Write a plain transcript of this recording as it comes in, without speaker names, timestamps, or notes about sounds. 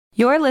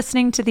You're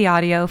listening to the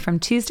audio from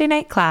Tuesday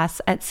night class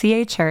at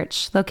CA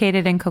Church,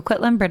 located in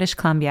Coquitlam, British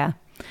Columbia.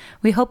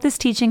 We hope this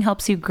teaching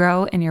helps you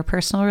grow in your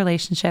personal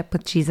relationship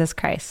with Jesus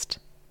Christ.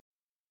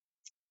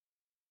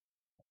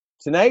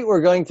 Tonight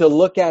we're going to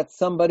look at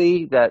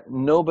somebody that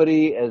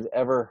nobody has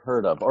ever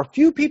heard of, or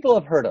few people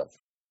have heard of.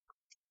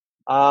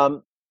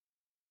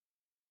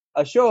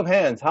 A show of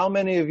hands, how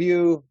many of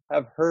you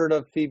have heard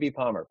of Phoebe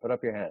Palmer? Put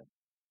up your hand.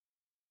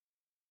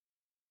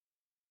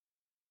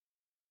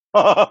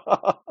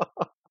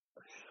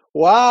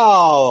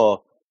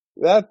 Wow,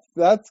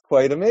 that's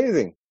quite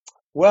amazing.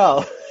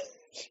 Well,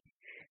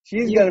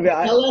 she's going to be.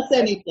 Tell us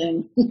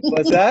anything.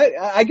 What's that?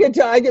 I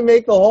can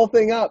make the whole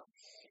thing up.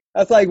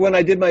 That's like when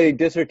I did my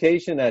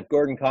dissertation at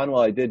Gordon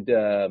Conwell. I did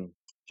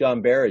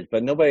John Barrage,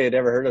 but nobody had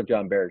ever heard of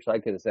John Barrage, so I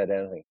could have said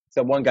anything.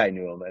 Except one guy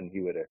knew him, and he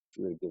would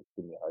just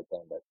give me a hard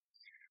time. But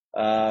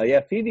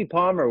Phoebe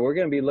Palmer, we're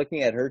going to be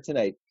looking at her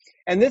tonight.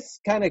 And this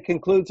kind of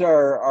concludes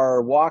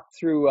our walk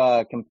through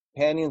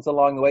companions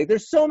along the way.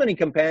 There's so many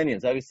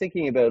companions. I was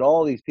thinking about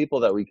all these people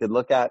that we could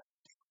look at.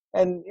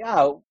 And,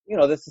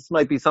 this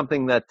might be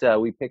something that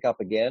we pick up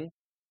again.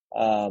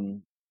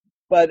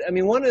 But, I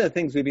mean, one of the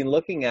things we've been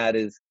looking at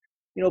is,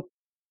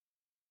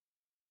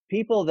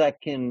 people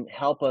that can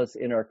help us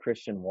in our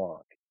Christian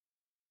walk.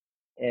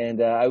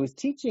 And I was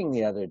teaching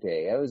the other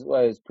day. I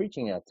was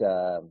preaching at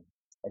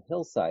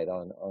Hillside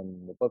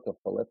on the book of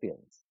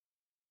Philippians.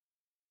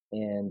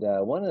 And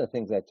one of the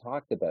things I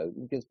talked about,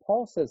 because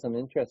Paul says some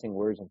interesting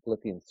words in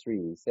Philippians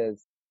 3. He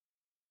says,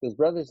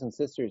 brothers and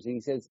sisters,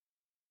 he says,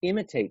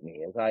 imitate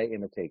me as I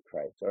imitate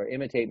Christ, or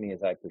imitate me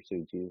as I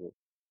pursue Jesus,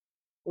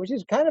 which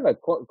is kind of an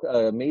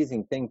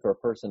amazing thing for a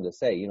person to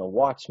say,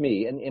 watch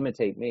me and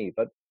imitate me.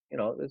 But,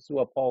 this is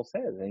what Paul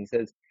says. And he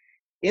says,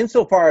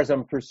 insofar as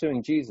I'm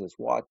pursuing Jesus,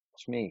 watch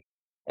me.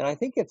 And I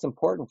think it's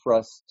important for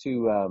us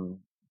to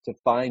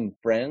find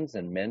friends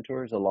and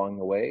mentors along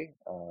the way.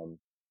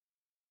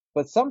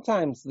 But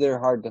sometimes they're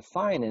hard to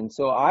find. And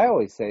so I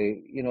always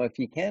say, if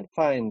you can't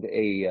find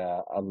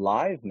a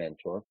live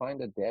mentor, find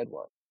a dead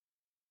one.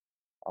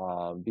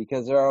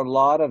 Because there are a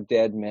lot of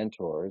dead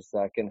mentors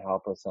that can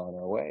help us on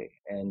our way.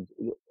 And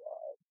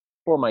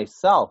for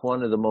myself,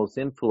 one of the most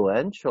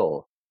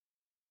influential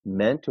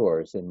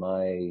mentors in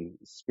my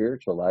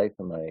spiritual life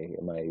and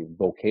my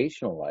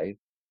vocational life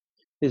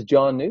is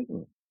John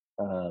Newton.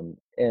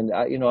 And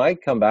I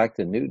come back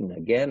to Newton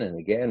again and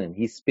again, and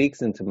he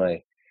speaks into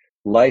my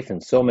life in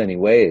so many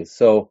ways.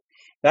 So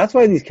that's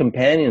why these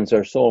companions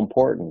are so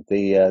important.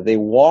 They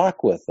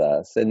walk with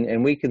us,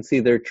 and we can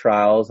see their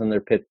trials and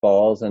their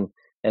pitfalls and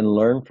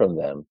learn from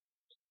them.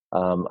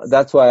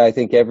 That's why I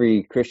think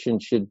every Christian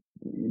should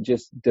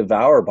just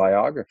devour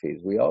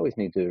biographies. We always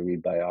need to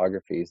read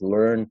biographies,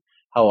 learn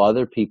how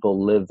other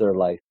people live their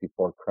life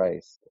before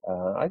Christ.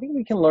 I think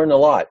we can learn a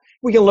lot.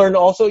 We can learn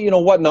also,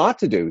 what not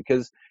to do,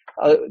 because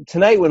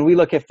tonight when we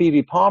look at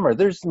Phoebe Palmer,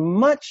 there's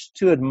much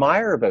to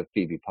admire about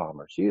Phoebe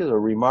Palmer. She is a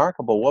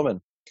remarkable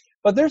woman.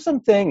 But there's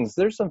some things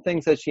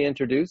that she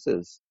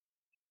introduces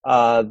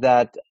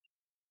that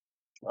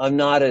I'm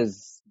not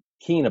as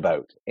keen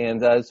about.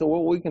 And so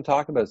we can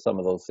talk about some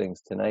of those things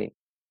tonight.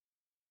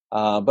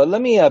 But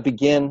let me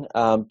begin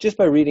just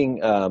by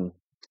reading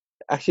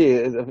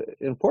actually an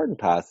important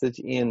passage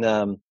in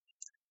 1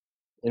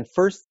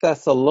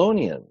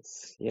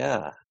 Thessalonians.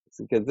 Yeah,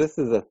 because this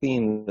is a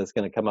theme that's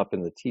going to come up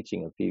in the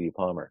teaching of Phoebe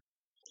Palmer.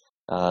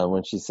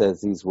 When she says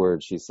these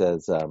words, she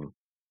says,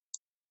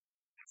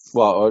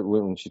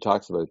 when she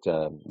talks about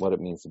what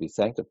it means to be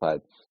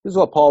sanctified, this is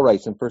what Paul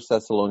writes in 1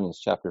 Thessalonians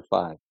chapter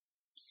 5.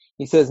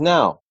 He says,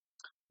 now,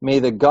 may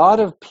the God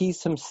of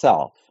peace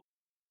himself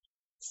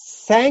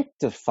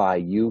sanctify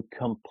you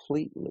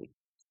completely.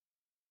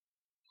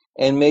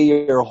 And may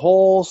your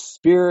whole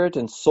spirit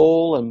and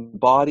soul and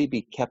body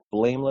be kept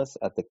blameless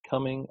at the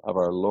coming of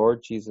our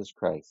Lord Jesus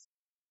Christ.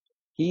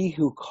 He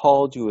who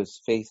called you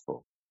is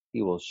faithful.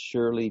 He will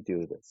surely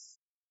do this.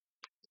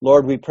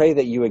 Lord, we pray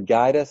that you would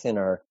guide us in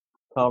our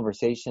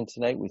conversation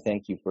tonight. We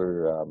thank you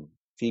for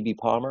Phoebe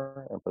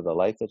Palmer and for the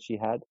life that she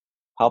had.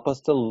 Help us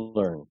to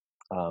learn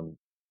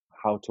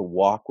how to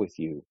walk with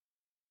you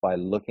by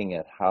looking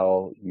at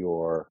how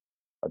your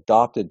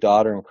adopted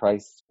daughter in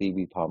Christ,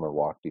 Phoebe Palmer,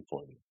 walked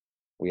before you.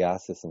 We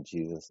ask this in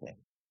Jesus' name.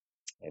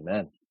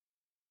 Amen.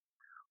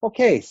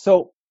 Okay,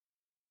 so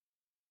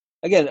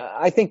again,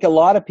 I think a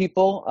lot of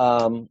people,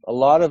 a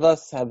lot of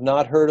us have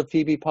not heard of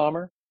Phoebe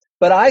Palmer,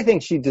 but I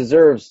think she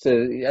deserves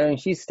to,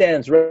 she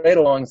stands right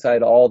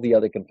alongside all the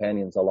other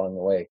companions along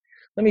the way.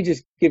 Let me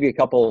just give you a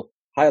couple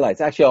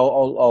highlights. Actually,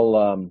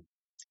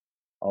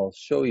 I'll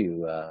show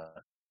you.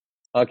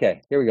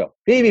 Okay, here we go.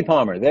 Phoebe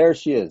Palmer, there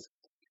she is.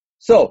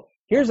 So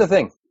here's the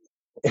thing.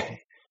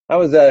 That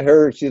was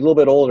her. She's a little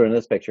bit older in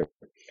this picture.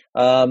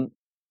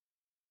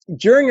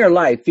 During her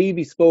life,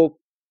 Phoebe spoke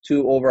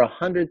to over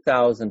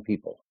 100,000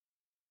 people.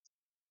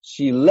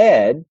 She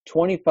led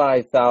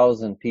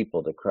 25,000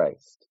 people to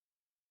Christ.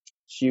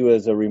 She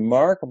was a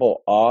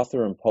remarkable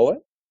author and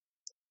poet.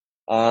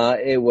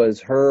 It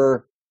was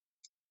her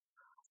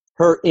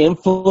her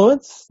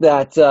influence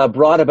that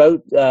brought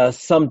about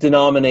some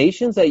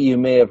denominations that you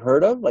may have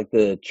heard of, like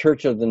the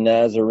Church of the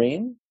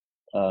Nazarene,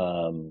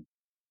 the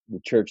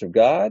Church of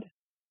God.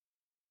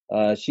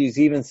 She's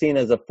even seen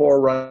as a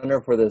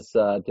forerunner for this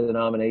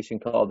denomination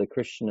called the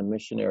Christian and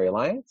Missionary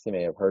Alliance. You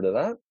may have heard of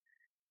that.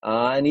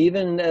 And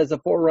even as a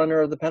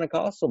forerunner of the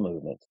Pentecostal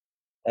movement.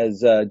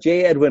 As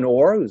J. Edwin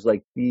Orr, who's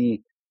like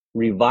the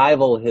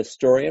revival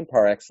historian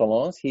par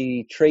excellence,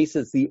 he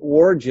traces the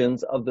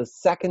origins of the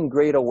Second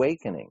Great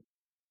Awakening,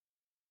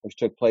 which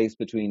took place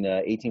between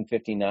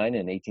 1859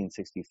 and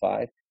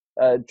 1865,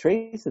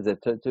 traces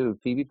it to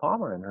Phoebe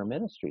Palmer and her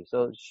ministry.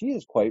 So she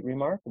is quite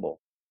remarkable.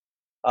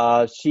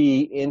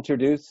 She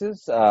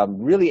introduces,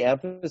 really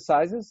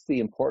emphasizes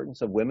the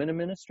importance of women in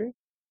ministry.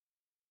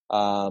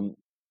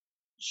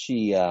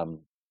 She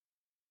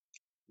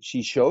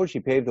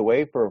paved the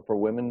way for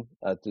women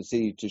to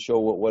show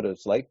what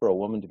it's like for a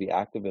woman to be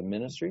active in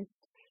ministry.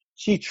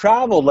 She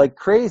traveled like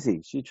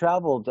crazy. She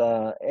traveled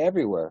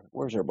everywhere.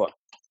 Where's her book?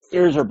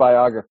 Here's her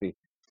biography.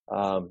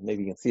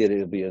 Maybe you can see it.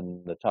 It'll be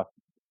in the top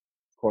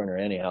corner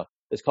anyhow.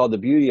 It's called The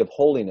Beauty of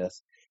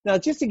Holiness. Now,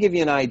 just to give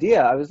you an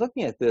idea, I was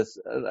looking at this,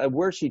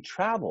 where she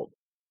traveled.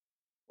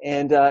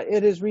 And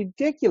it is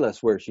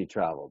ridiculous where she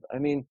traveled. I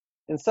mean,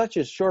 in such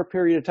a short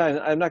period of time,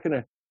 I'll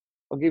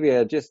give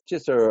you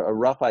just a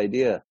rough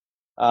idea.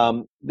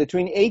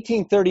 Between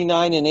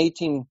 1839 and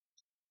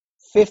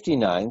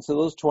 1859, so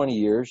those 20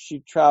 years, she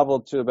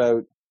traveled to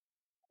about,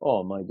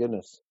 oh my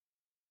goodness,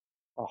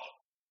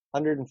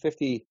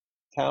 150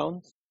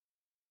 towns.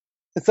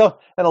 So,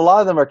 and a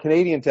lot of them are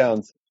Canadian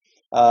towns.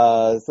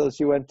 So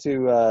she went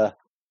to, a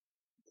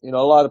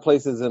lot of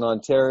places in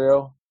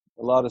Ontario,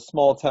 a lot of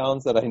small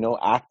towns that I know: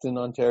 Acton,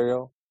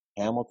 Ontario,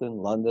 Hamilton,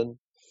 London.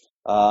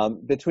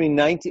 Between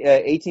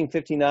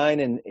 1859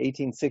 and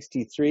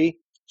 1863,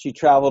 she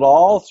traveled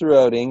all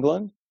throughout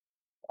England,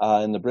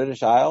 in the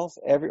British Isles.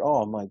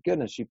 Oh my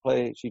goodness, she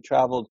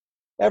traveled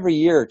every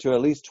year to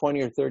at least 20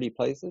 or 30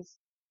 places.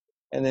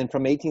 And then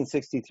from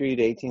 1863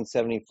 to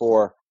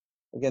 1874,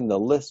 again, the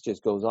list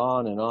just goes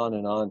on and on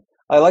and on.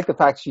 I like the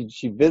fact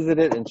she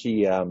visited and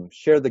she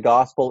shared the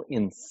gospel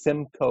in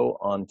Simcoe,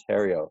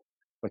 Ontario,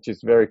 which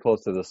is very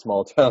close to the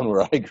small town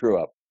where I grew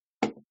up.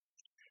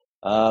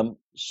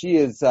 She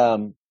is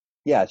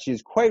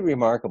quite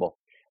remarkable.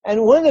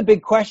 And one of the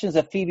big questions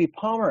that Phoebe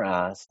Palmer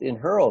asked in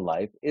her own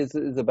life is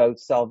about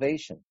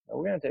salvation.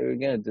 We're going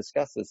to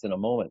discuss this in a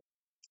moment.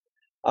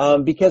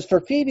 Because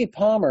for Phoebe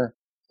Palmer,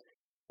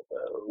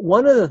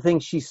 one of the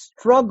things she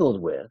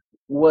struggled with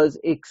was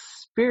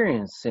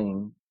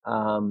experiencing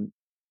the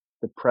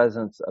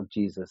presence of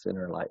Jesus in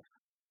her life.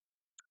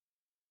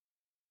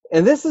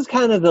 And this is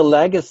kind of the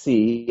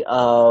legacy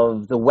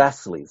of the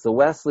Wesleys. The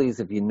Wesleys,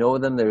 if you know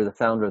them, they're the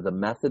founder of the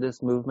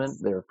Methodist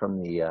movement. They're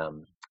from the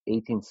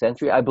 18th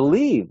century. I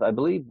believe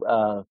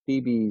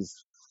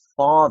Phoebe's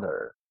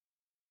father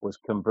was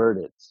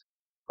converted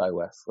by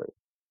Wesley,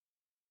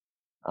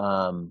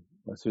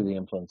 through the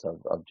influence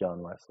of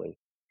John Wesley.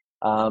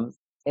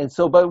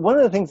 But one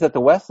of the things that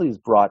the Wesleys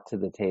brought to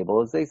the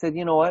table is they said,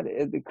 you know what,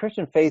 the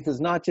Christian faith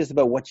is not just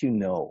about what you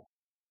know.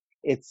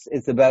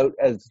 It's about,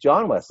 as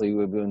John Wesley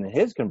would do in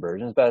his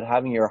conversion, it's about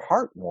having your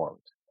heart warmed.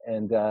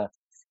 And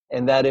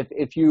that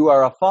if you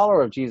are a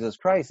follower of Jesus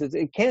Christ,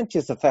 it can't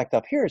just affect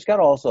up here. It's got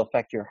to also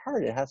affect your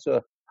heart. It has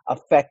to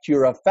affect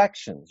your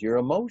affections, your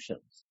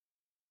emotions.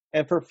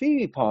 And for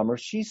Phoebe Palmer,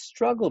 she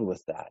struggled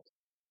with that.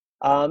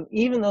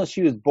 Even though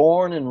she was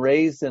born and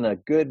raised in a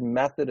good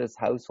Methodist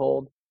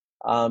household,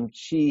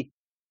 she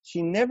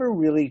never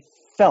really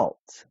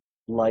felt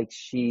like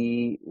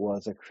she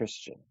was a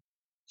Christian.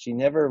 She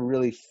never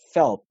really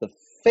felt the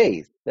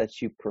faith that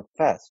she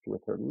professed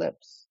with her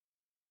lips.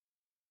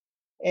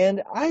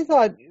 And I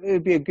thought it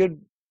would be a good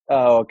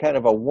kind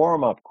of a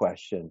warm-up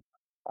question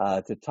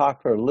to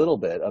talk for a little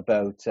bit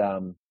about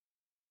the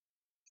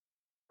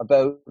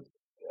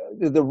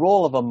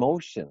role of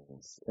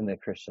emotions in the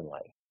Christian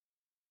life.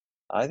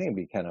 I think it'd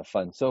be kind of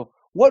fun. So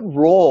what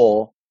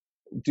role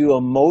do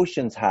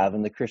emotions have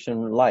in the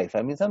Christian life?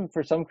 I mean,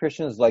 for some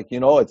Christians,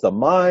 it's the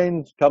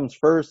mind comes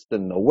first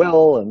and the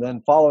will, and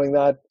then following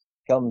that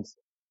comes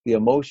the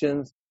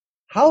emotions.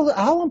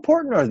 How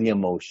important are the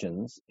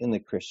emotions in the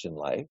Christian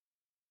life?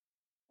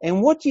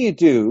 And what do you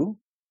do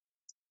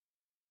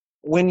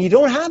when you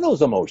don't have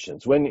those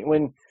emotions?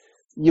 When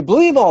you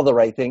believe all the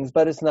right things,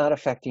 but it's not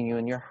affecting you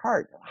in your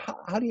heart?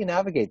 How do you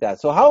navigate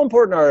that? So how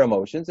important are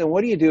emotions? And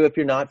what do you do if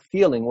you're not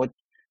feeling what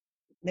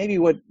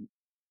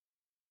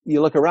you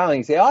look around and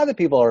you say, other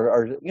people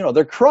are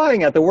they're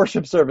crying at the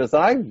worship service.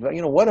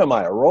 What am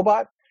I, a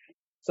robot?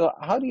 So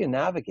how do you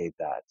navigate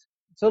that?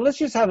 So let's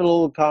just have a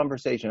little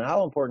conversation.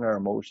 How important are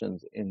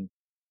emotions in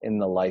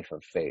the life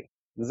of faith?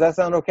 Does that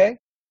sound okay?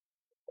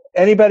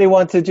 Anybody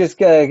want to just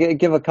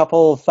give a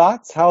couple of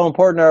thoughts? How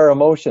important are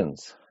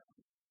emotions?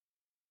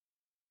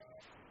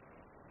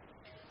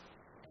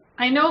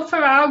 I know for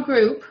our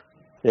group.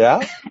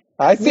 Yeah,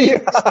 I see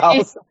your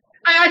house.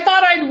 I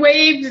thought I'd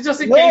wave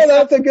just in case. No,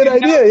 that's a good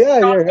idea. Yeah,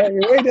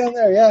 you're way down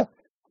there. Yeah.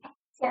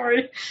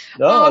 Sorry.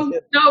 No, that's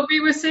it. No, we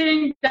were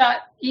saying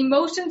that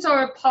emotions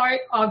are a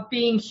part of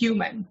being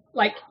human.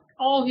 Like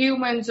all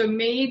humans are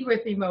made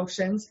with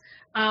emotions.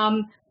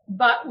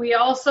 But we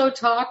also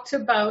talked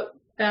about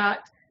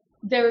that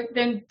there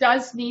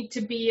does need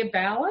to be a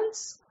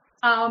balance.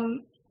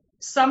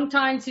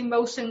 Sometimes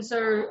emotions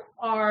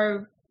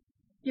are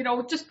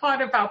just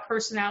part of our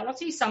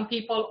personality. Some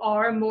people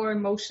are more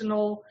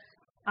emotional,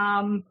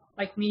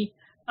 like me,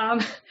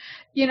 um,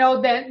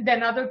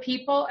 than other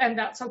people, and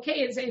that's okay.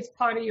 It's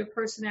part of your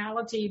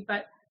personality.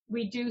 But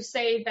we do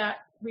say that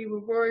we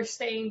were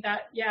saying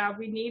that, yeah,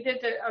 we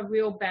needed a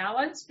real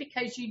balance,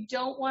 because you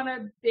don't want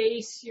to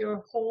base your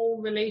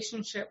whole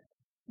relationship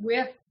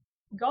with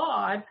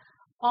God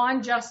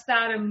on just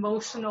that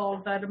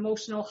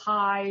emotional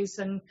highs,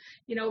 and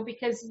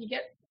because you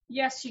get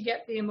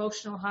the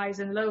emotional highs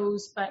and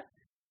lows, but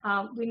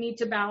we need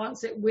to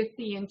balance it with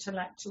the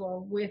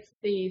intellectual, with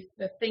the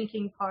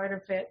thinking part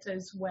of it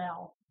as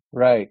well.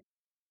 Right.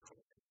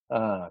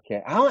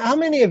 Okay. How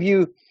many of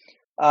you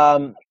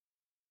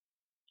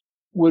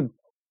would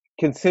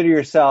consider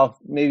yourself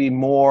maybe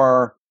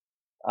more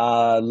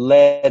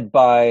led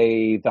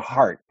by the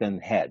heart than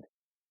head?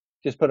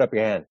 Just put up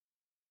your hand,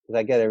 because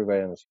I get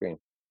everybody on the screen.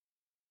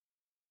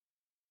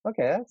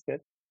 Okay, that's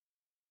good.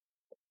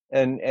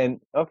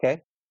 And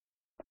okay,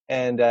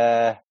 and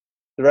the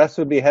rest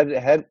would be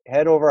head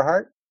over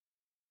heart.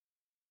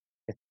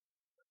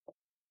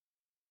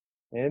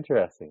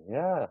 Interesting.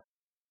 Yeah.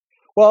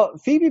 Well,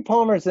 Phoebe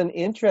Palmer is an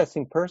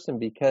interesting person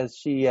because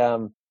she I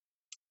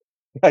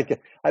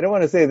don't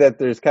want to say that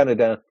there's kind of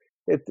down.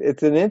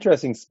 It's an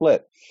interesting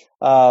split.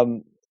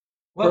 Um,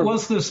 for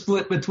What's the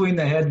split between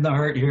the head and the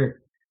heart here?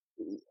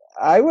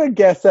 I would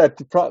guess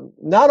that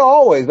not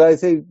always, but I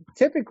say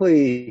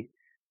typically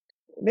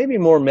maybe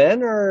more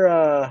men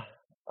are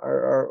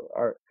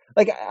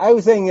like I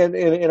was saying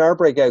in our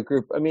breakout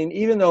group. I mean,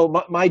 even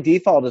though my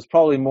default is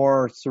probably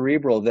more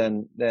cerebral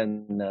than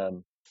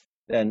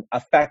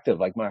affective,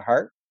 like my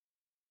heart,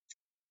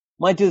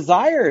 my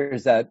desire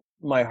is that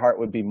my heart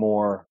would be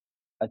more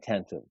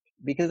attentive,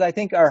 because I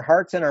think our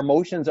hearts and our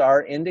emotions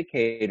are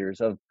indicators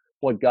of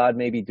what God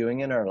may be doing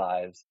in our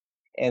lives.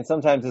 And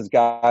sometimes as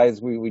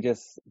guys, we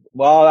just,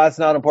 well, that's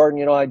not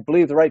important. I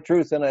believe the right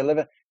truth and I live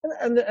it.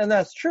 And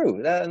that's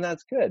true. And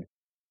that's good.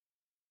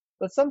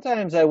 But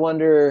sometimes I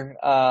wonder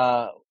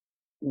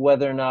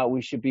whether or not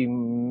we should be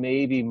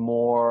maybe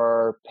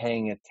more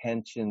paying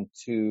attention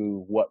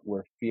to what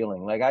we're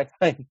feeling. Like I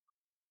find,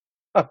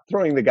 I'm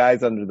throwing the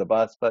guys under the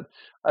bus, but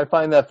I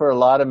find that for a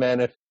lot of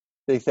men, if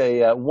they say,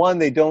 that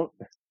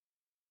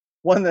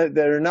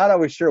they're not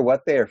always sure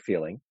what they are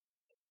feeling.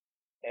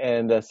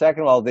 And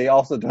second of all, they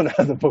also don't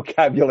have the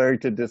vocabulary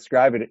to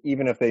describe it,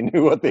 even if they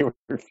knew what they were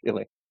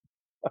feeling.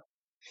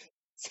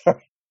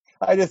 Sorry,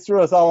 I just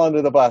threw us all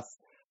under the bus.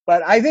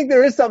 But I think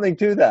there is something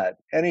to that.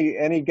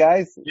 Any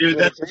guys? Dude,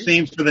 that's the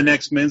theme for the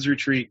next men's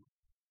retreat.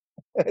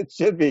 It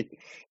should be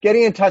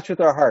getting in touch with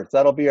our hearts.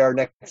 That'll be our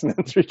next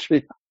men's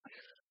retreat.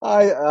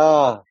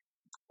 I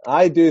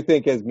do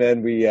think as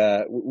men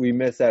we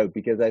miss out,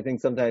 because I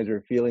think sometimes we're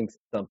feeling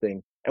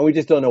something and we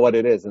just don't know what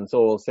it is, and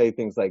so we'll say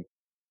things like,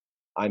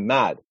 "I'm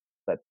mad,"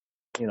 but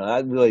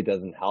that really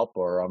doesn't help,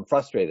 or "I'm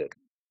frustrated."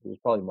 There's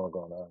probably more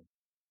going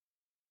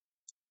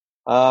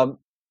on.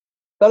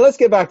 But let's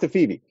get back to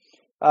Phoebe.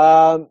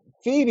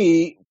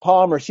 Phoebe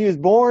Palmer. She was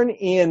born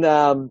in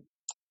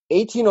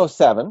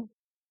 1807.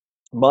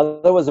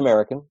 Mother was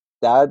American.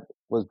 Dad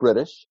was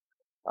British.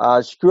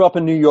 She grew up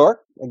in New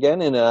York,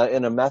 again in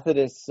a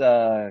Methodist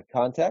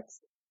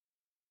context.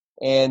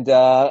 And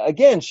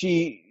again,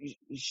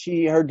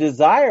 her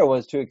desire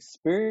was to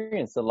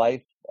experience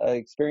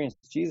experience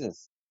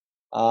Jesus.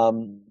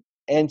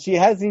 And she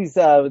has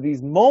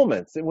these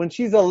moments. When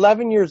she's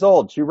 11 years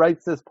old, she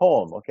writes this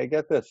poem. Okay,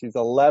 get this. She's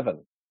 11.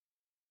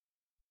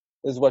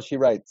 This is what she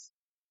writes.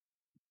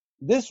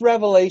 This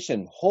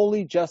revelation,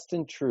 holy, just,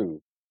 and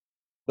true,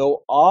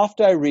 though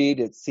oft I read,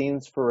 it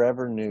seems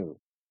forever new.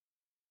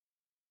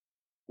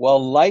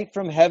 While light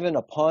from heaven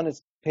upon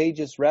its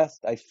pages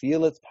rest, I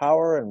feel its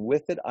power, and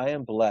with it I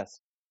am blessed.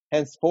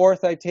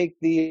 Henceforth I take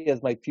thee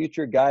as my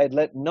future guide.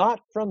 Let not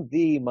from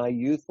thee my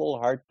youthful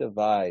heart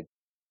divide.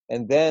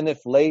 And then,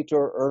 if late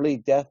or early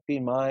death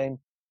be mine,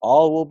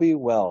 all will be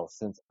well,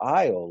 since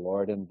I, O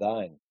Lord, am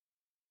thine.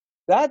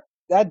 That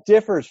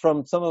differs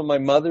from some of my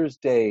Mother's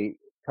Day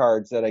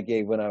cards that I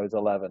gave when I was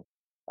 11.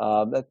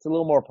 That's a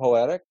little more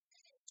poetic.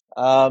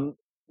 So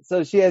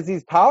she has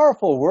these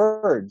powerful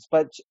words,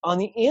 but on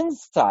the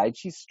inside,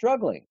 she's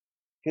struggling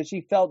because she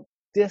felt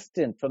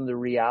distant from the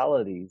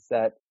realities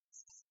that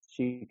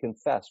she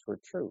confessed were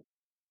true.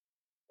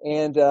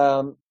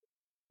 And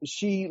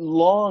she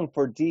longed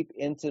for deep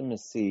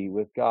intimacy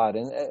with God.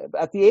 And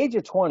at the age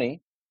of 20,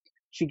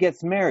 she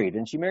gets married,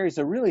 and she marries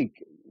a really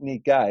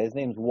neat guy. His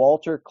name's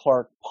Walter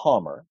Clark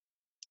Palmer.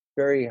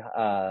 Very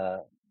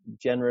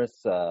generous,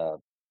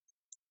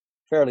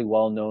 fairly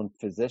well-known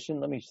physician.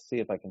 Let me see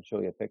if I can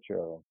show you a picture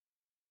of him.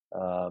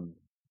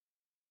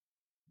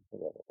 I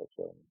got a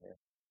picture of him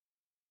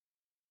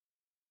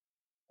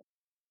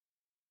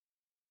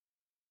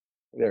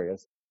here. there he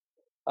is.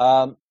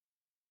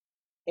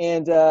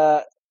 And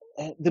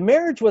the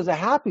marriage was a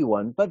happy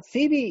one, but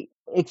Phoebe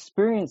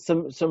experienced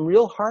some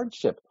real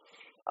hardship.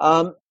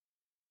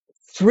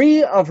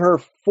 3 of her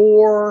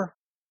 4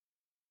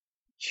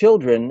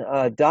 children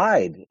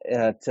died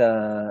at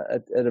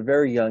a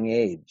very young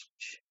age.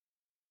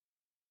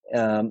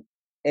 And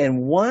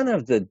one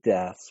of the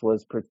deaths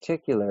was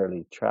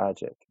particularly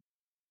tragic.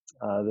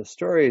 The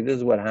story, this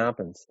is what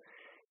happens,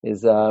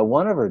 is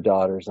one of her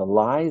daughters,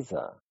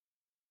 Eliza,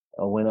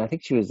 when I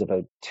think she was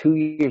about 2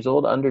 years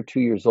old, under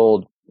 2 years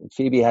old,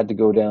 Phoebe had to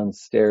go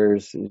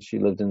downstairs. She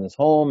lived in this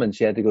home, and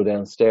she had to go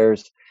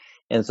downstairs.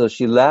 And so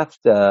she left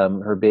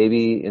her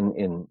baby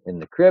in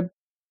the crib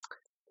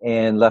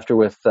and left her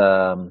with,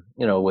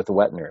 with a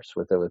wet nurse,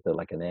 with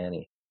like a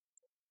nanny.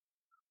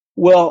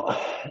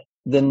 Well,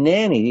 the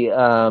nanny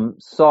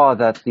saw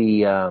that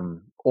the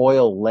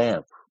oil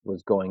lamp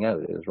was going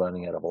out. It was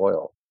running out of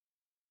oil.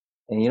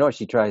 And you know what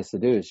she tries to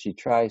do is she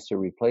tries to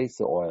replace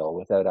the oil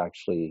without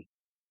actually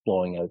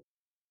blowing out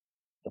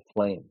the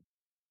flame.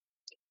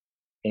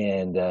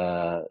 And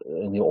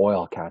the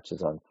oil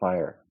catches on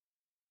fire.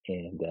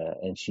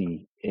 And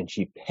she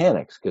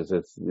panics because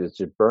it's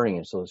just burning.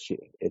 And so she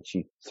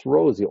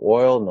throws the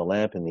oil and the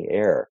lamp in the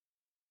air.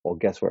 Well,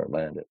 guess where it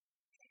landed?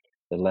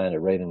 It landed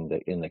right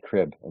in the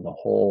crib, and the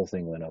whole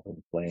thing went up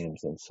in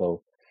flames. And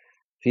so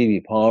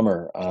Phoebe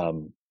Palmer,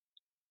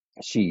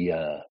 she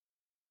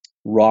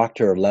rocked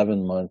her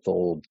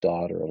 11-month-old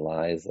daughter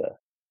Eliza,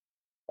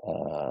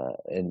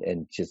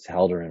 and just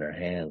held her in her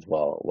hands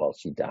while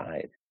she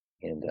died.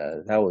 And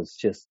that was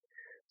just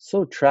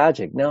so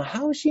tragic. Now,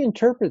 how she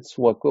interprets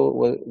what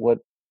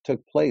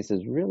took place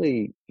is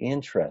really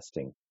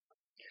interesting.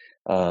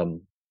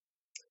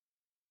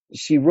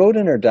 She wrote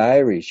in her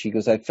diary, she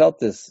goes, I felt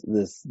this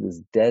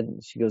dead,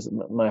 she goes,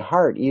 my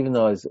heart, even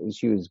though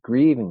she was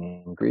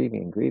grieving and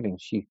grieving and grieving,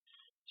 she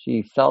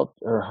felt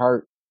her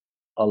heart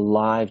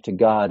alive to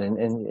God.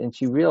 And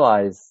she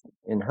realized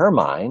in her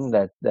mind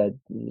that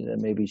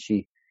maybe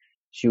she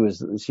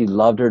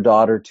loved her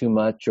daughter too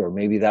much, or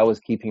maybe that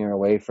was keeping her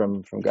away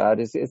from God.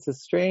 It's a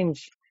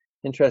strange,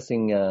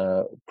 interesting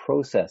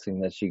processing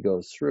that she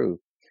goes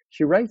through.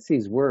 She writes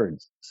these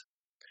words.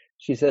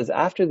 She says,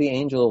 after the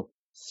angel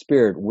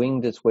spirit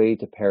winged its way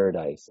to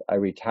paradise, I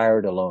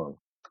retired alone,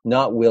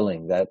 not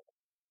willing that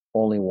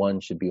only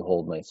one should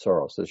behold my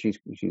sorrow. So she's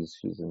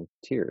in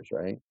tears,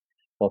 right?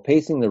 While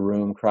pacing the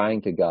room, crying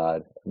to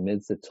God,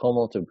 amidst the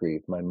tumult of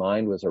grief, my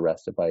mind was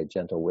arrested by a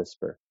gentle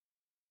whisper,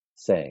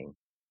 saying,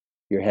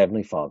 your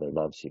heavenly Father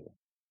loves you.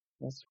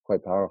 That's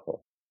quite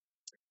powerful.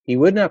 He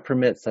would not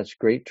permit such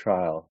great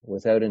trial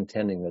without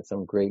intending that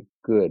some great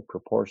good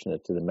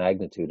proportionate to the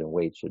magnitude and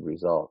weight should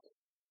result.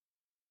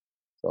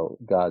 So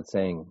God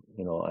saying,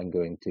 I'm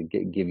going to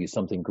give you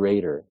something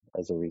greater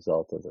as a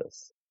result of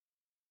this.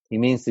 He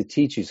means to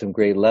teach you some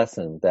great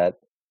lesson that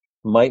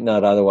might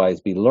not otherwise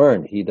be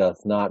learned. He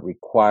does not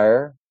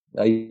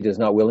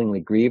willingly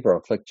grieve or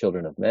afflict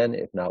children of men.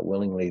 If not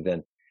willingly,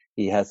 then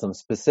he has some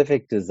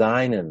specific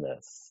design in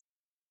this.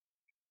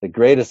 The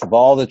greatest of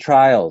all the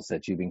trials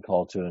that you've been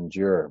called to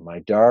endure. My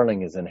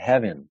darling is in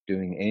heaven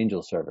doing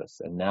angel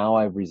service, and now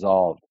I've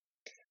resolved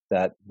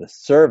that the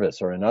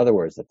service, or in other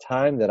words, the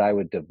time that I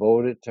would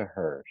devote it to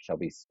her, shall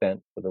be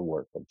spent for the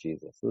work of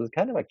Jesus. So it was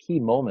kind of a key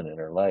moment in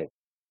her life.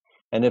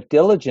 And if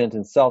diligent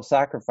and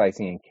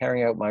self-sacrificing in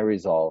carrying out my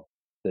resolve,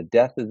 the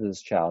death of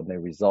this child may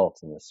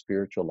result in the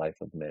spiritual life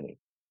of many.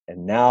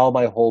 And now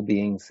my whole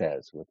being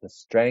says, with the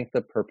strength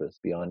of purpose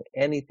beyond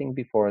anything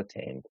before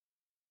attained,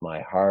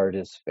 my heart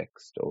is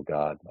fixed, O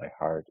God, my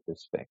heart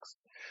is fixed.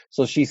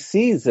 So she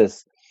sees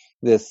this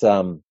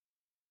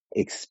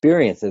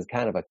experience as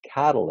kind of a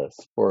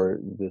catalyst for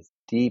this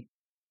deep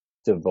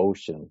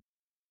devotion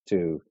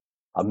to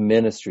a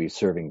ministry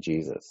serving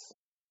Jesus.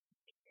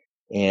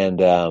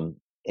 And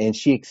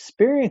she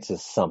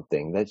experiences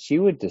something that she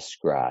would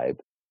describe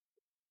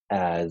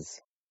as,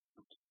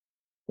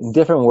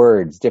 different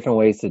words, different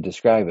ways to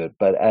describe it,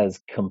 but as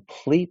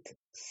complete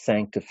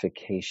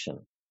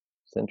sanctification.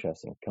 It's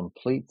interesting,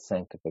 complete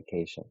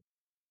sanctification.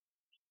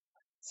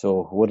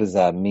 So what does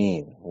that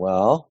mean?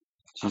 Well,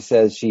 she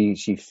says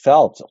she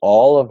felt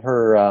all of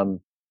her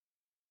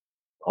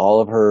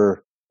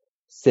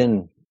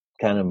sin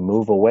kind of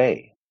move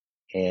away,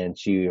 and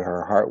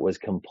her heart was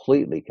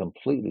completely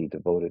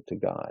devoted to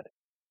God.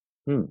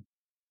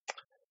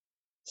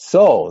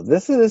 So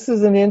this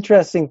is an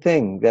interesting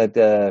thing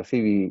that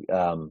Phoebe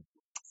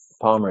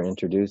Palmer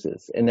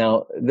introduces. And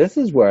now this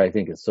is where I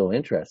think it's so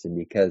interesting,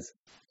 because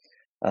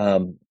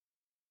and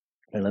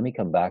let me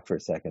come back for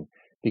a second,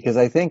 because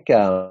I think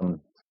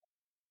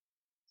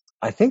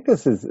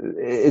this is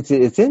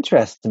it's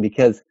interesting,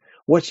 because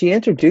what she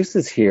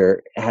introduces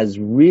here has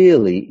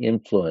really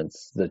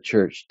influenced the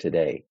church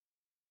today.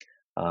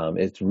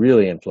 It's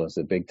really influenced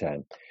it big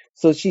time.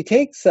 So she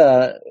takes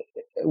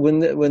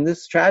when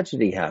this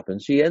tragedy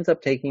happens, she ends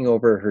up taking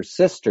over her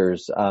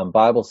sister's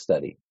Bible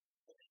study,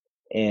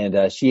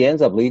 and she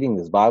ends up leading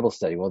this Bible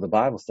study. Well, the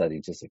Bible study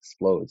just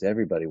explodes.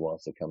 Everybody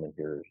wants to come and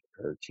hear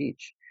her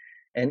teach.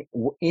 And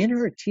in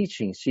her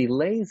teaching, she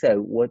lays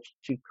out what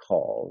she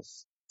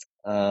calls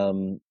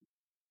the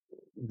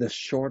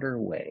shorter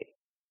way,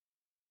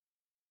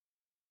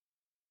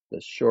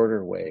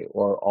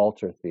 or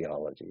altar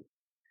theology. And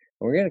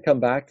we're going to come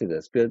back to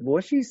this, but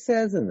what she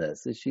says in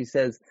this is she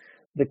says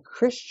the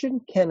Christian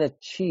can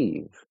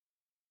achieve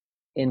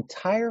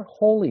entire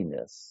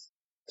holiness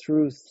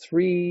through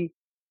 3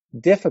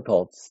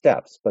 difficult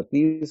steps, but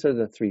these are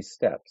the 3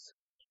 steps.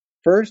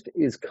 First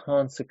is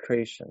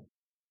consecration.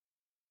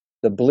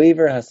 The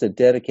believer has to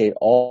dedicate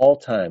all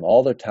time,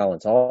 all their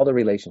talents, all their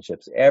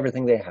relationships,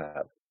 everything they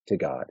have to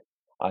God.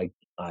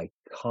 I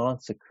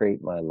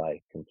consecrate my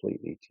life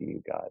completely to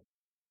you, God.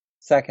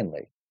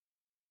 Secondly,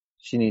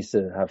 she needs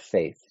to have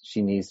faith.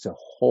 She needs to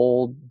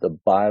hold the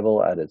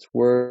Bible at its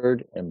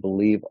word and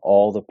believe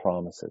all the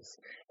promises.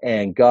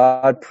 And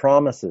God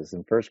promises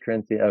in 1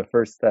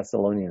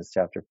 Thessalonians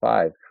chapter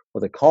 5,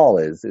 what the call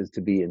is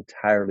to be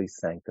entirely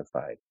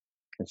sanctified.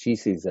 And she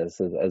sees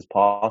this as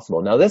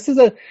possible. Now, this is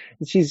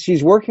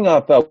she's working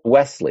off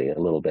Wesley a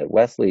little bit.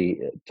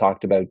 Wesley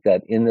talked about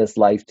that in this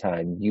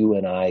lifetime, you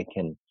and I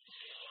can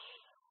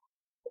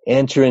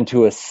enter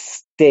into a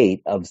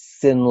state of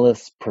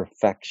sinless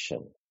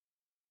perfection.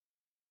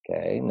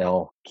 Okay,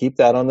 now keep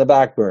that on the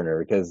back burner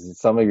because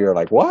some of you are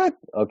like, what?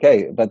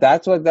 Okay, but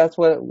that's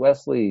what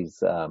Wesley's,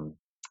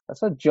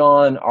 that's what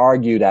John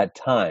argued at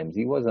times.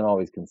 He wasn't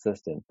always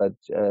consistent, but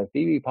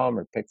Phoebe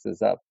Palmer picks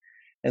this up.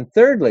 And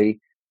thirdly,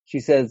 she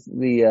says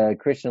the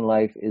Christian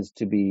life is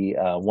to be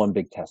one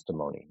big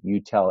testimony. You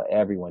tell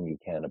everyone you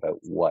can about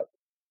what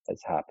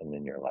has happened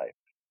in your life.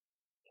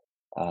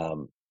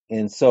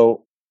 And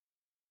so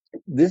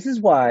this is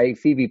why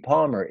Phoebe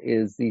Palmer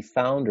is the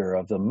founder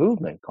of the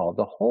movement called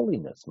the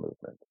Holiness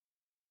Movement.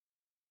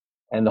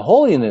 And the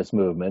Holiness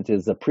Movement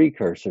is a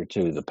precursor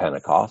to the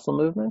Pentecostal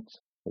movement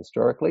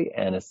historically,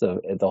 and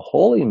the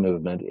Holy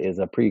Movement is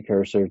a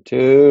precursor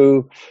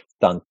to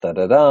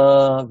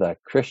the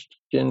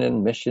Christian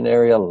and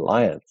Missionary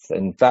Alliance.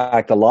 In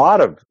fact, a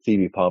lot of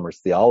Phoebe Palmer's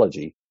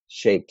theology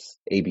shapes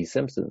A.B.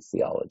 Simpson's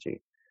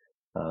theology,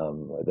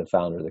 the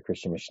founder of the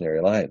Christian Missionary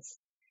Alliance.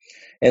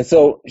 And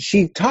so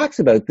she talks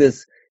about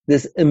this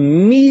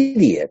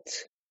immediate,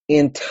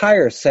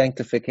 entire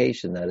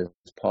sanctification that is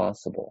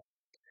possible.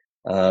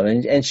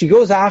 And she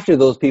goes after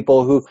those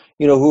people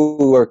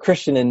who are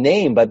Christian in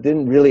name, but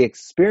didn't really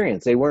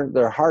experience.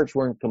 Their hearts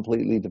weren't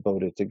completely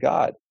devoted to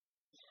God.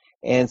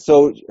 And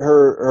so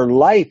her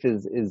life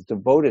is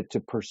devoted to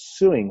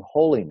pursuing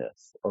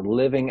holiness or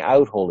living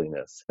out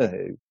holiness.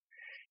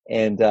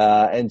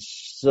 And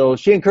so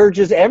she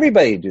encourages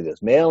everybody to do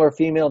this, male or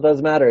female,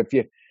 doesn't matter.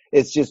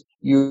 It's just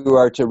you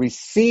are to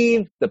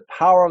receive the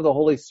power of the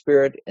Holy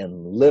Spirit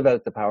and live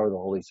out the power of the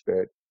Holy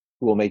Spirit,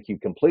 who will make you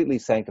completely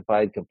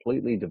sanctified,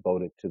 completely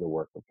devoted to the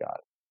work of God.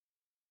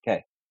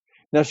 Okay.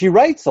 Now she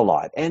writes a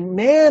lot, and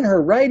man,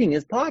 her writing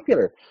is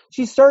popular.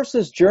 She starts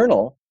this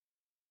journal.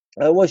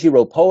 She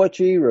wrote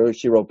poetry,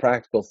 she wrote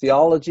practical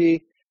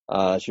theology,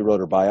 she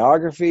wrote her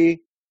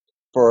biography.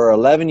 For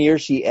 11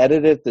 years, she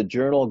edited the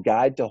journal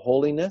Guide to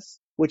Holiness,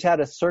 which had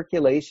a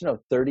circulation of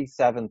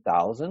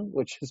 37,000,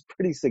 which is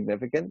pretty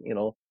significant,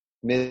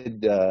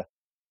 mid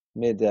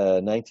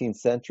 19th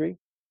century.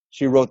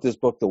 She wrote this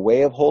book, The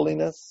Way of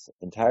Holiness,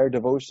 Entire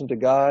Devotion to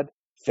God,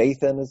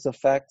 Faith and Its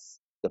Effects,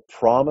 The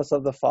Promise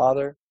of the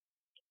Father.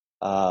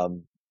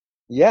 And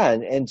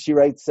she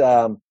writes,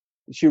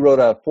 she wrote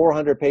a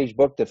 400-page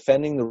book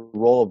defending the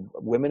role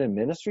of women in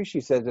ministry.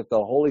 She says if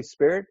the Holy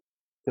Spirit,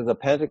 because the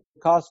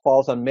Pentecost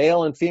falls on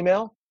male and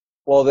female,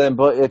 well then,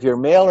 but if you're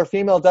male or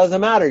female, it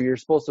doesn't matter. You're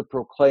supposed to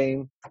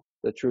proclaim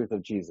the truth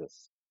of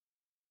Jesus.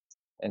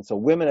 And so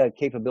women have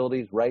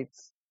capabilities,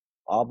 rights,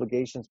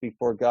 obligations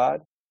before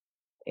God.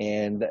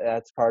 And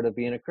that's part of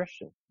being a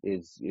Christian,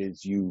 is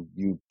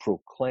you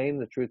proclaim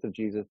the truth of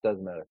Jesus.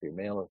 Doesn't matter if you're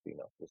male or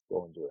female, just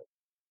go and do it.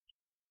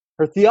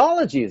 Her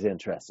theology is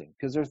interesting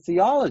because her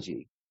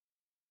theology,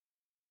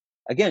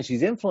 again,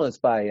 she's influenced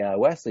by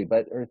Wesley,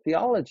 but her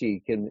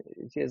theology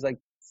she has like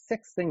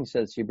 6 things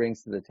that she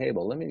brings to the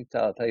table. Let me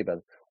tell you about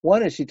it.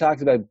 One is she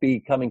talks about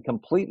becoming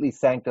completely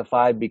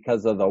sanctified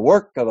because of the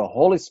work of the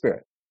Holy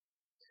Spirit.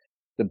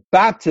 The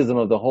baptism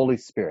of the Holy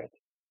Spirit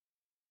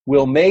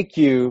will make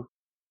you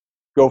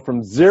go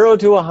from 0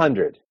 to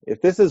 100.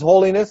 If this is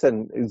holiness,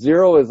 and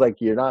 0 is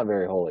like you're not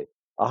very holy,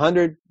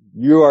 100,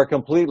 you are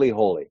completely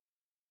holy.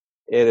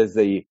 It is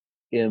the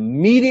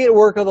immediate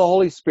work of the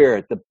Holy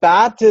Spirit, the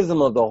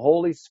baptism of the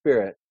Holy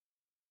Spirit,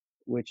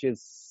 which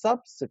is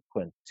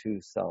subsequent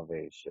to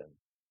salvation,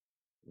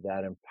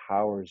 that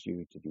empowers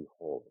you to be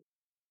holy.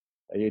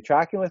 Are you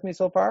tracking with me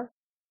so far?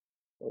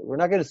 We're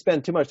not going to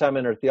spend too much time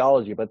in her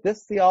theology, but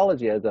this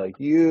theology has a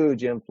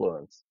huge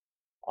influence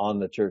on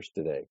the church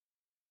today.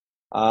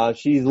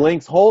 She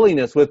links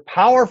holiness with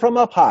power from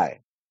up high.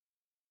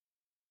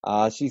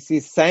 She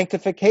sees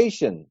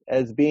sanctification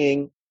as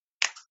being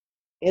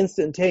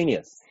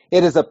instantaneous.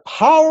 It is a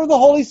power of the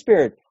Holy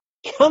Spirit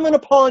coming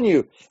upon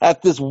you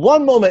at this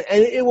one moment,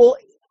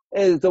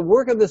 and the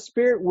work of the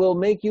Spirit will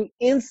make you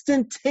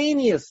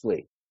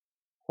instantaneously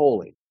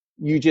holy.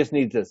 You just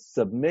need to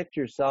submit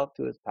yourself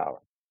to his power,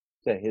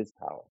 to his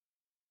power.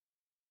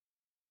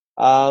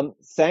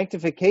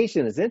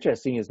 Sanctification is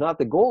interesting. It's not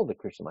the goal of the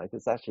Christian life.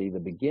 It's actually the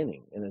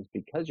beginning. And it's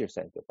because you're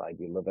sanctified,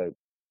 you live out,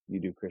 you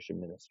do Christian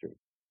ministry.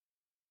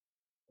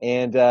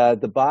 And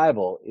the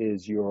Bible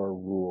is your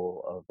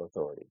rule of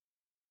authority.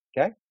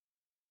 Okay?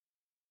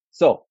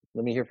 So,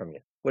 let me hear from you.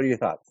 What are your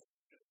thoughts?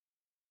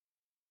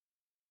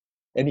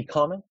 Any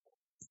comments?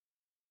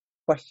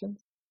 Questions?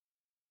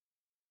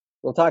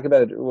 We'll talk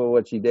about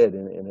what she did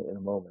in a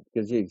moment,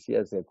 because she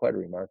has quite a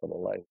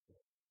remarkable life.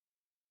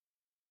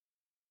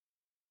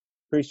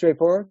 Pretty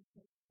straightforward?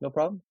 No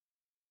problem?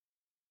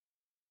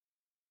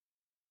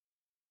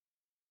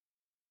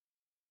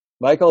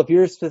 Michael, if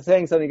you're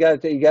saying something,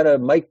 you got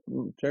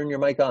to turn your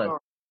mic on.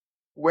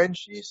 When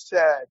she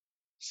said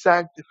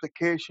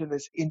sanctification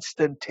is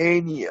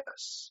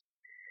instantaneous,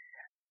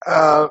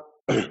 but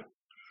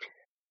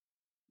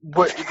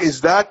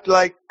is that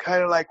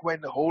kind of like when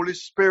the Holy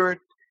Spirit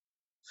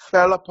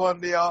fell upon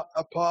the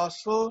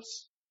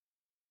apostles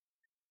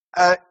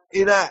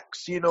in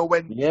Acts?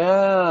 When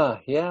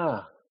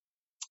Yeah.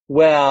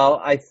 Well,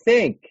 I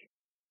think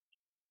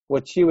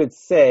what she would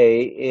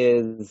say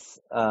is,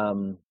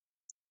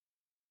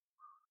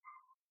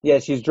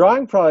 she's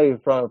drawing probably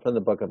from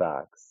the book of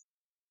Acts.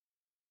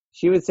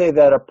 She would say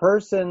that a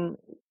person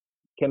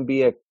can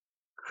be a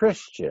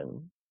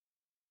Christian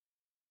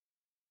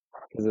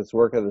because it's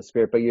work of the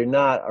Spirit, but you're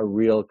not a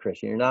real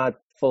Christian. You're not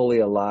fully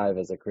alive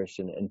as a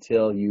Christian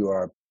until you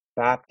are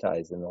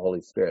baptized in the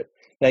Holy Spirit.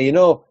 Now,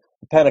 the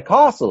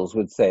Pentecostals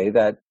would say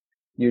that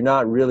you're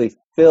not really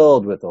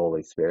filled with the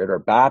Holy Spirit or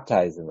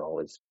baptized in the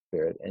Holy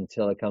Spirit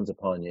until it comes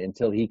upon you,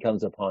 until he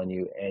comes upon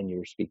you and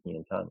you're speaking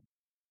in tongues.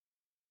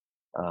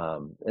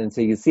 And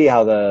so you see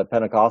how the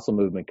Pentecostal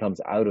movement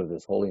comes out of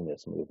this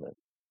holiness movement.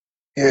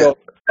 Yeah.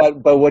 So,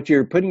 but what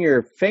you're putting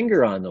your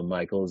finger on, though,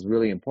 Michael, is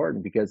really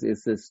important, because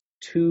it's this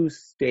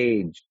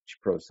two-stage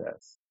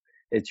process.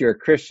 It's you're a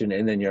Christian,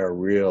 and then you're a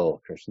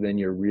real Christian, then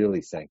you're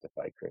really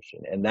sanctified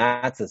Christian, and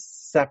that's a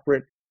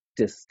separate,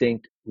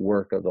 distinct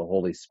work of the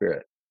Holy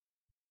Spirit.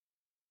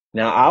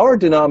 Now, our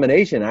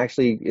denomination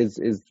actually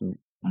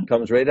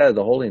comes right out of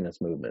the holiness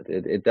movement.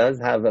 It does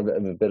have a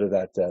bit of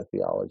that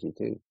theology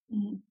too.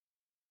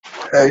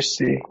 I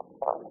see.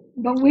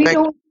 But we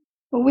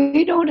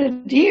don't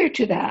adhere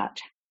to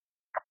that,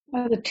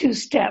 the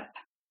two-step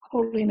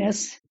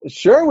holiness.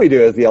 Sure we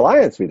do. As the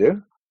Alliance, we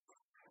do.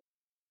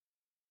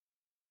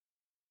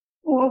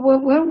 Well,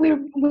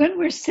 when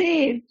we're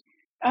saved,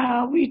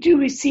 we do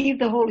receive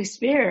the Holy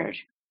Spirit.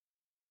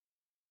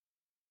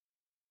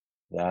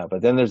 Yeah,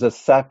 but then there's a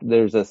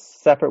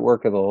separate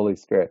work of the Holy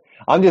Spirit.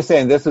 I'm just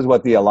saying this is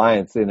what the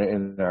Alliance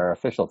in our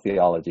official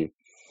theology.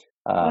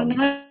 Well,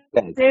 not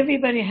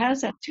everybody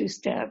has that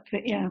two-step,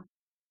 but yeah.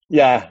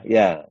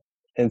 Yeah.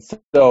 And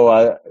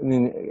so,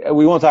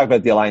 we won't talk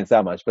about the Alliance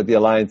that much, but the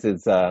Alliance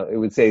is, it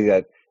would say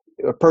that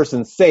a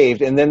person's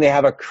saved, and then they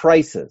have a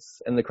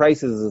crisis. And the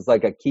crisis is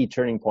like a key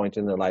turning point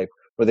in their life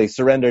where they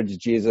surrender to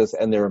Jesus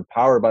and they're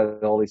empowered by the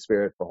Holy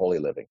Spirit for holy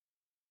living.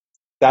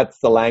 That's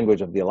the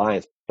language of the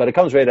Alliance. But it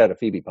comes right out of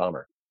Phoebe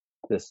Palmer,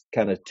 this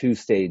kind of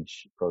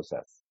two-stage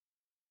process.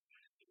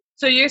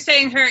 So you're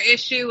saying her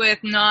issue with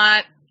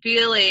not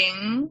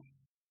feeling,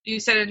 you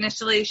said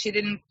initially she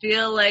didn't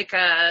feel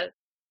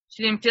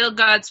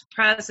God's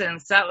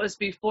presence. That was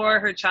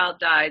before her child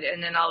died,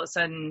 and then all of a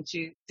sudden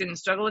she didn't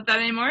struggle with that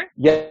anymore?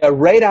 Yeah,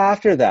 right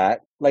after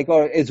that,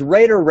 it's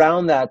right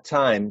around that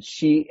time,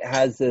 she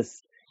has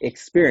this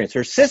experience.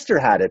 Her sister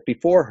had it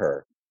before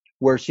her,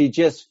 where she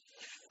just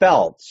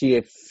felt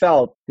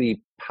the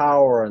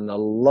power and the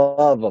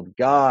love of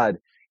God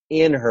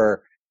in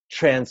her,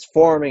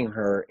 transforming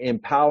her,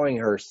 empowering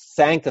her,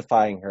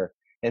 sanctifying her.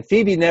 And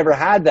Phoebe never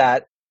had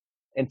that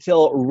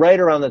until right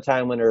around the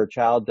time when her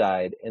child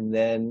died. And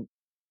then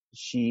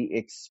she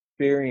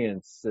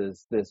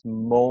experiences this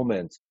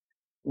moment.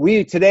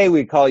 Today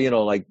we call,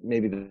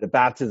 maybe the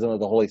baptism of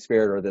the Holy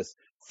Spirit, or this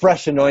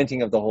fresh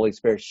anointing of the Holy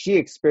Spirit. She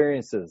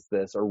experiences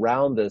this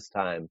around this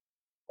time,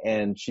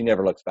 and she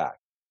never looks back.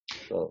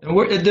 So,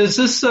 does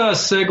this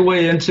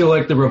segue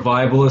into the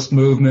revivalist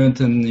movement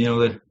and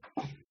the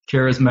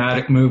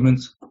charismatic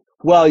movements?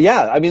 Well,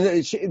 yeah. I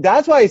mean,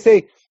 that's why I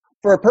say,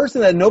 for a person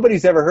that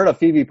nobody's ever heard of,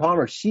 Phoebe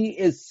Palmer, she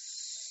is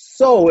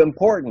so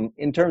important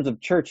in terms of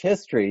church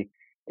history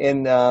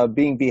in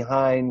being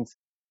behind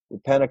the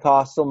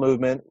Pentecostal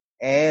movement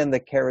and the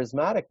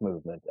charismatic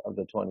movement of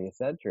the 20th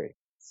century.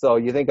 So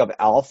you think of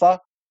Alpha,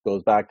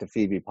 goes back to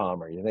Phoebe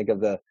Palmer. You think of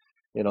the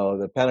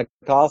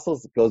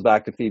Pentecostals, it goes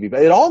back to Phoebe.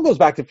 But it all goes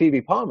back to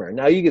Phoebe Palmer.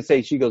 Now you could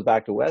say she goes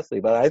back to Wesley,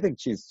 but I think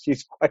she's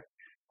she's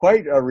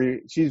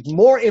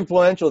more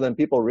influential than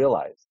people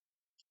realize.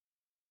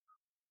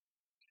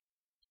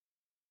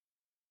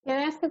 Can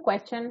I ask a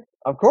question?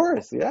 Of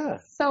course, yeah.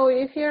 So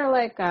if you're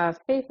like a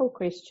faithful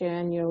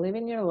Christian, you're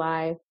living your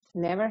life,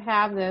 never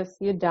have this,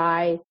 you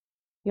die,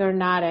 you're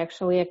not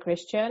actually a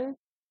Christian?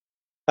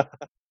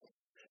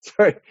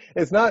 Sorry,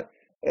 it's not.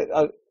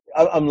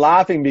 I'm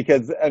laughing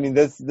because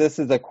this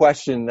is a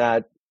question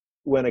that,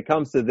 when it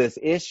comes to this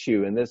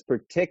issue and this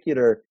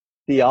particular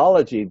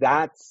theology,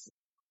 that's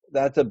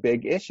a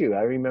big issue.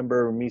 I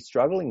remember me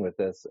struggling with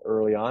this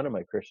early on in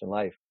my Christian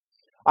life.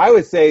 I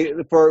would say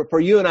for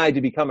you and I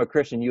to become a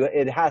Christian,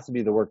 it has to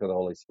be the work of the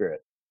Holy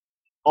Spirit.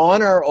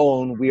 On our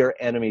own, we are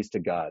enemies to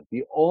God.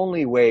 The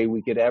only way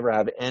we could ever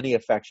have any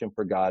affection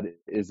for God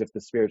is if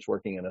the Spirit's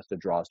working in us to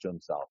draw us to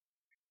himself.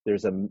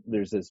 There's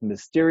this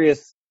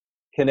mysterious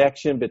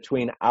connection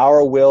between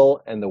our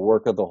will and the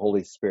work of the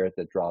Holy Spirit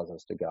that draws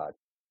us to God.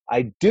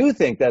 I do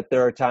think that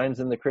there are times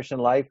in the Christian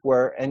life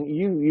where, and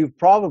you've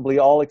probably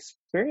all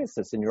experienced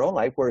this in your own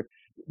life, where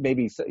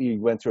maybe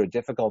you went through a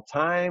difficult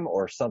time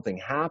or something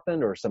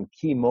happened or some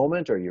key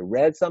moment or you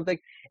read something,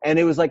 and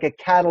it was like a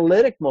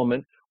catalytic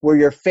moment where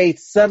your faith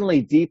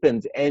suddenly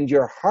deepened and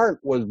your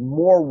heart was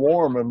more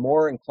warm and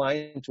more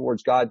inclined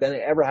towards God than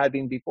it ever had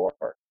been before.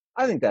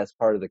 I think that's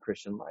part of the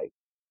Christian life.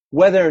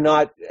 Whether or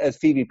not, as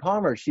Phoebe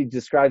Palmer, she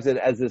describes it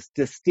as this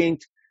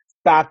distinct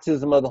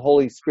baptism of the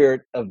Holy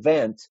Spirit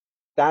event,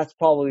 that's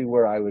probably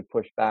where I would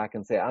push back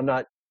and say,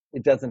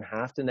 it doesn't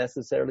have to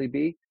necessarily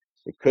be.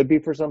 It could be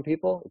for some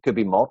people. It could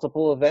be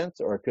multiple events,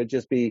 or it could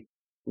just be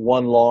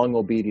one long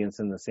obedience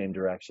in the same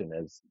direction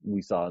as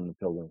we saw in the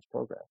Pilgrim's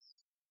Progress.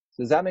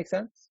 Does that make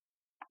sense?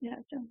 Yeah,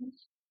 it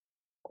does.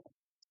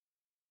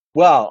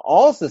 Well,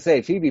 also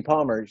say Phoebe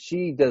Palmer,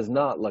 she does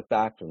not look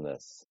back from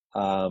this.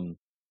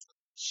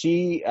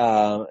 She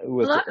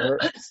with her.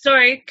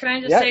 Sorry, can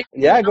I just say?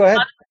 Yeah, go ahead.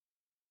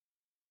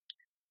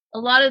 A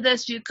lot of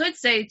this, you could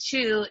say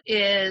too,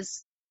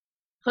 is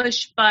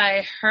pushed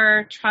by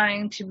her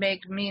trying to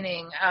make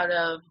meaning out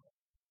of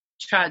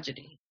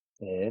tragedy.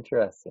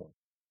 Interesting.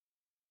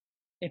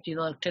 If you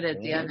looked at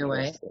it the other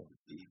way.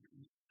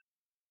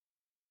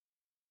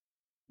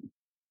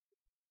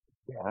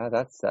 Yeah,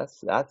 that's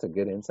a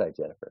good insight,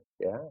 Jennifer.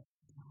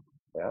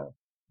 Yeah.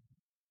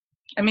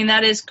 I mean,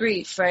 that is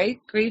grief,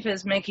 right? Grief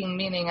is making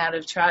meaning out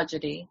of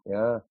tragedy.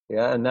 Yeah,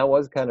 and that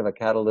was kind of a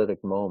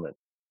catalytic moment.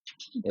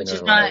 Which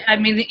is not, I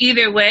mean,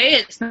 either way,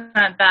 it's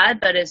not bad,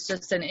 but it's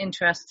just an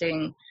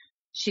interesting,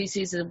 she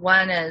sees it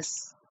one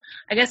as,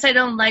 I guess I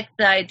don't like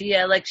the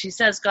idea, like she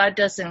says, God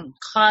doesn't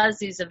cause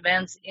these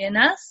events in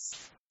us,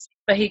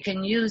 but he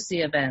can use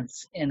the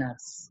events in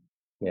us.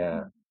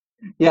 Yeah.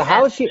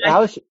 How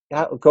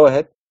go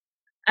ahead.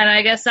 And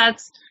I guess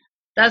that's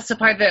the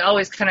part that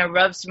always kind of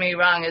rubs me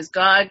wrong is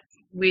God,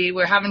 we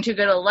were having too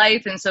good a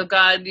life, and so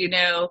God,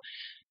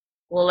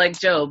 well, like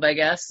Job, I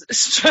guess,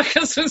 struck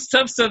us with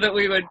stuff so that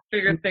we would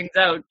figure things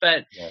out.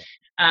 But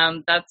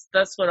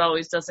that's what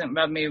always doesn't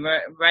rub me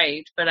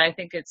right. But I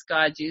think it's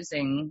God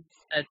using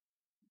a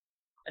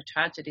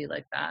tragedy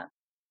like that.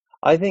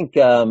 I think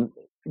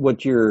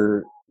what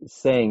you're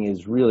saying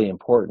is really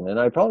important, and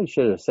I probably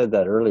should have said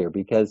that earlier,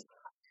 because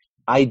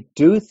I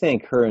do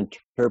think her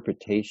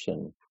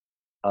interpretation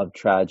of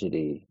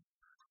tragedy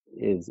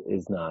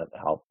is not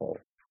helpful.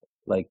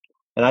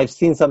 And I've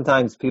seen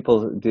sometimes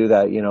people do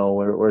that,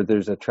 where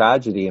there's a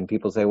tragedy and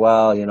people say,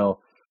 well,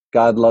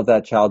 God loved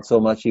that child so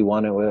much he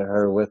wanted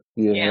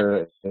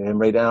him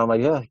right now. I'm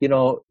like,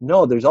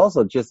 no, there's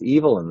also just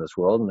evil in this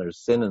world, and there's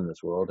sin in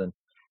this world,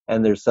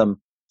 and there's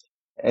some,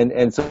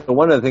 and so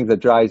one of the things that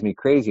drives me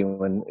crazy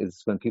when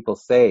people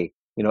say,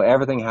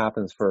 everything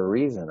happens for a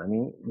reason. I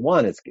mean,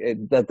 one,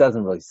 that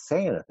doesn't really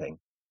say anything.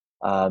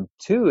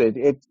 Two,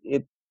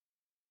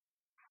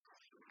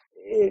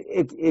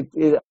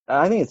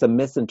 I think it's a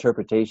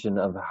misinterpretation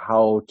of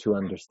how to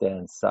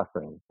understand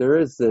suffering. There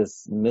is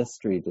this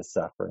mystery to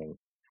suffering,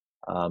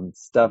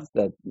 stuff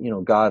that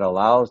God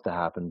allows to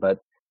happen. But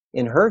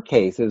in her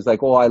case, it was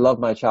like, I love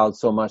my child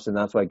so much, and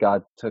that's why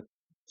God took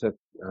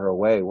her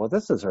away. Well,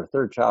 this is her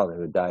third child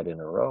who had died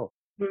in a row,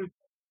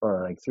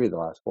 or like 3 of the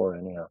last 4,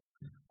 anyhow.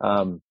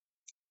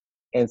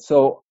 And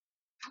so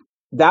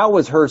that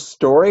was her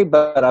story,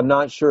 but I'm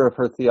not sure if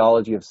her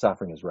theology of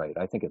suffering is right.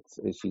 I think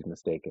she's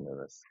mistaken in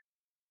this.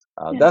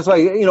 That's why,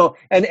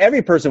 and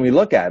every person we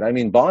look at, I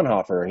mean,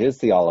 Bonhoeffer, his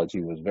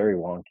theology was very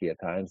wonky at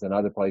times, and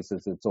other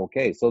places it's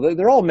okay. So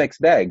they're all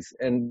mixed bags.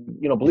 And,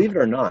 believe it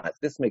or not,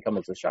 this may come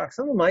as a shock.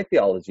 Some of my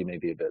theology may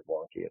be a bit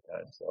wonky at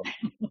times. So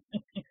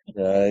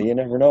you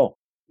never know.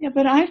 Yeah,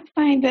 but I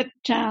find that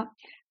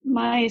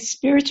my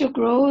spiritual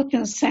growth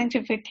and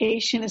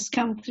sanctification has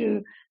come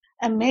through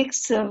a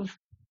mix of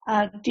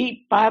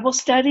deep Bible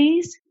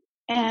studies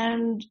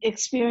and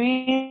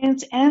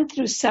experience, and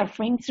through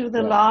suffering, through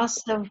the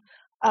loss of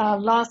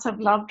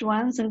loved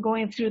ones and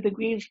going through the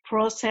grief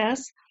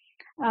process.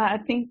 I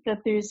think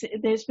that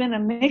there's been a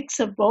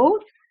mix of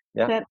both.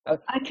 Yeah,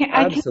 that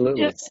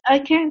absolutely. I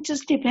can't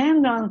just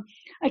depend on.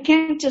 I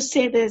can't just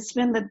say that it's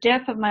been the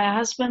death of my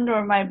husband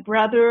or my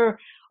brother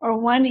or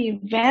one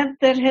event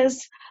that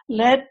has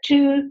led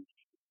to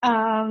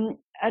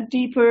a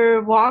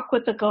deeper walk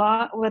with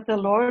the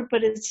Lord,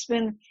 but it's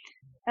been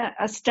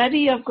a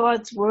study of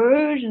God's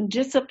word and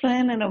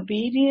discipline and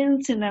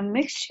obedience and a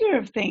mixture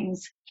of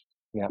things.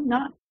 Yeah.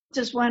 Not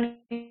just one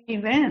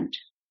event.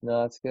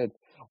 No, that's good.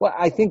 Well,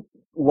 I think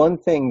one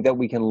thing that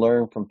we can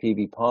learn from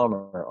Phoebe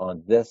Palmer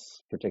on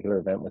this particular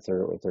event with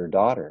her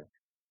daughter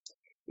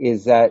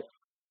is that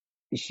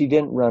she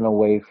didn't run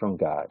away from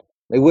God.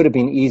 It would have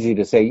been easy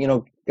to say,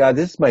 God,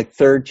 this is my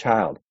third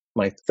child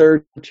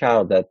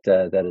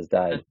that has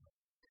died.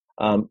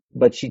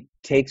 But she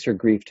takes her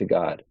grief to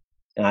God,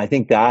 and I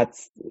think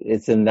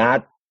it's in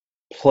that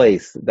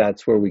place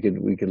that's where we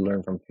could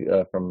learn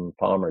from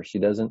Palmer. She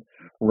doesn't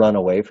run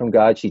away from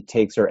God. She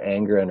takes her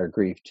anger and her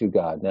grief to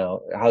God.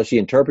 Now, how she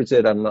interprets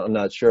it, I'm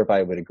not sure if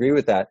I would agree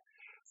with that,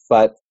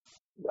 but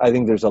I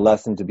think there's a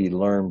lesson to be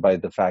learned by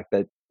the fact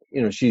that,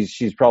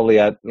 she's probably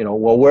at,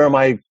 well, where am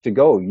I to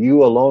go?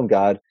 You alone,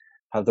 God,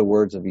 have the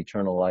words of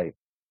eternal life.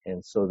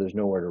 And so there's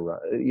nowhere to run.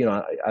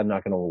 I'm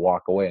not going to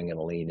walk away. I'm going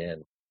to lean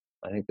in.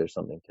 I think there's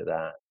something to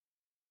that.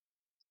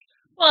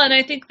 Well, and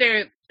I think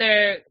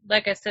there,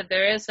 like I said,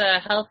 there is a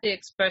healthy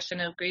expression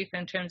of grief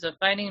in terms of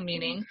finding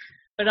meaning,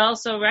 but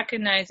also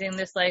recognizing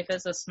this life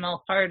as a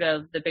small part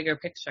of the bigger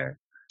picture.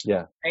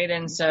 Yeah. Right.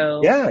 And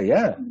so.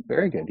 Yeah.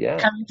 Very good. Yeah.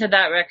 Coming to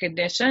that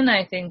recognition,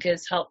 I think,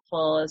 is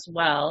helpful as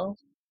well.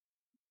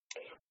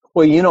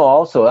 Well,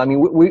 also, I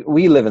mean,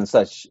 we live in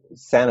such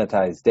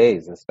sanitized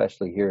days,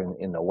 especially here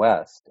in the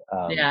West.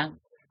 Yeah.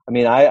 I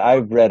mean,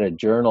 I've read a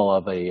journal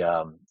of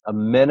a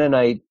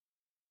Mennonite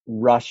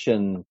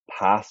Russian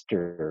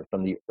pastor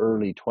from the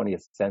early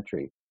 20th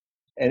century.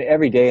 And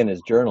every day in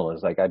his journal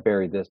is like, I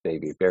buried this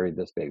baby.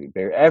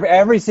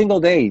 Every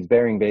single day he's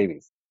burying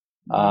babies.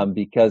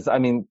 Because, I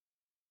mean,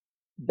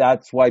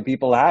 that's why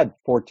people had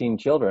 14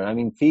 children. I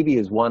mean, Phoebe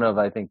is one of,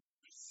 I think,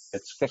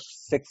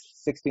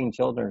 16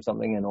 children or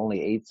something, and only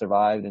 8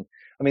 survived. And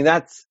I mean,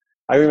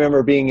 I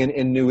remember being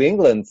in New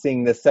England,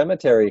 seeing this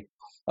cemetery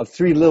of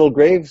 3 little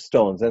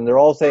gravestones, and they're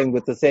all saying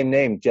with the same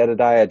name,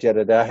 Jedediah,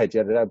 Jedediah,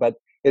 Jedediah. But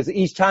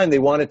each time they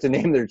wanted to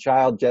name their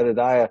child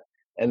Jedediah,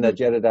 and that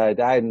Jedediah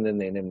died, and then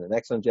they named the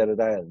next one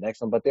Jedediah, and the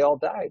next one, but they all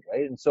died,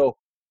 right? And so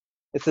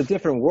it's a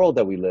different world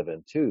that we live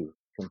in too,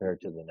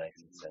 compared to the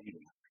 19th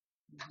century.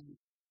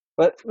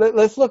 But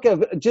let's look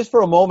at, just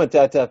for a moment,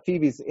 at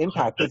Phoebe's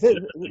impact.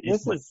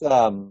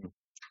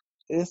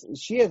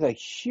 She has a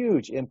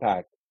huge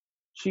impact.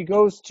 She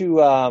goes to,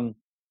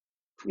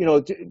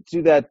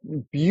 to that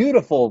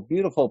beautiful,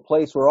 beautiful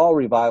place where all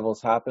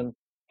revivals happen,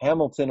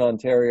 Hamilton,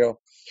 Ontario.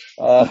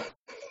 I'm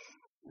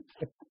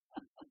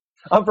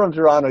from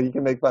Toronto. You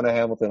can make fun of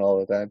Hamilton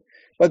all the time.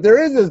 But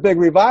there is this big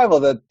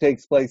revival that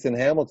takes place in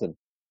Hamilton.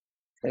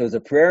 It was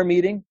a prayer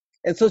meeting.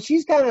 And so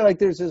she's kind of like,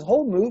 there's this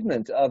whole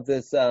movement of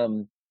this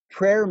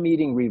prayer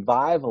meeting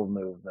revival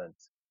movement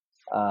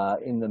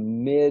in the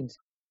mid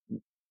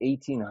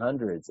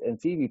 1800s, and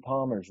Phoebe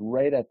Palmer's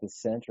right at the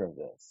center of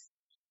this,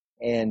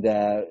 and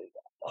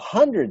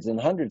hundreds and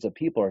hundreds of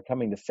people are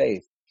coming to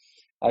faith.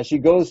 She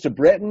goes to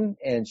Britain,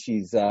 and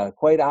she's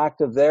quite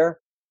active there,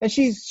 and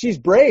she's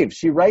brave.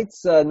 She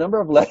writes a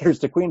number of letters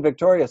to Queen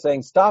Victoria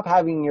saying, "Stop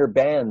having your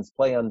bands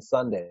play on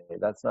Sunday.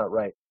 That's not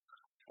right."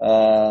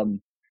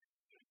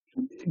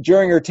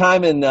 During her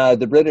time in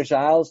the British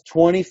Isles,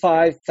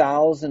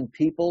 25,000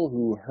 people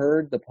who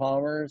heard the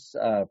Palmers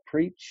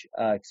preach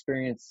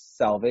experienced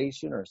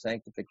salvation or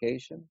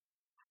sanctification.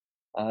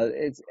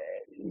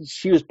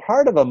 She was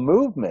part of a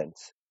movement,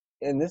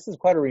 and this is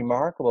quite a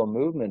remarkable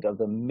movement of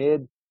the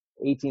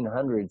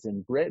mid-1800s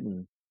in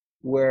Britain,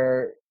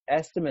 where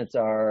estimates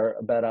are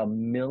about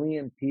 1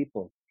 million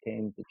people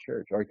came to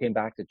church, or came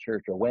back to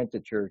church, or went to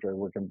church, or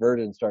were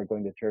converted and started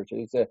going to church.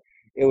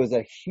 It was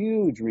a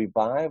huge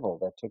revival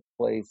that took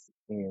place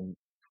in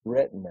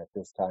Britain at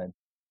this time,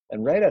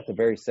 and right at the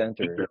very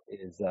center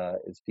is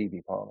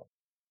Phoebe Palmer.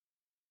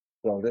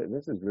 So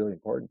this is really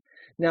important.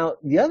 Now,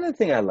 the other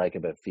thing I like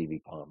about Phoebe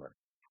Palmer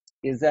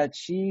is that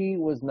she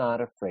was not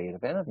afraid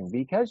of anything,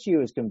 because she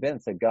was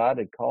convinced that God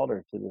had called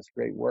her to this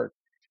great work.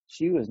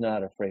 She was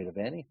not afraid of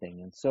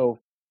anything, and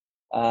so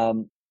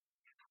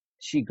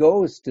she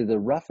goes to the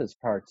roughest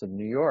parts of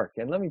New York.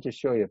 And let me just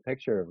show you a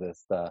picture of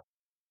this.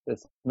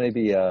 This may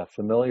be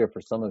familiar for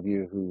some of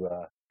you who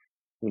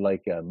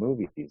like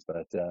movies,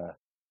 but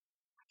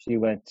she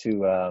went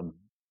to,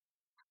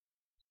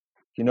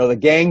 the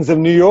gangs of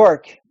New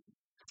York.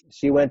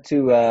 She went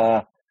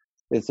to,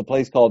 it's a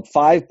place called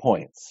 5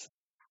 Points.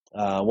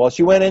 Well,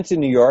 she went into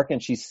New York,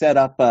 and she set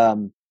up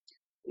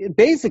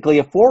basically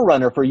a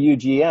forerunner for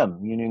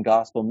UGM, Union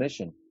Gospel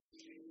Mission.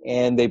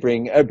 And they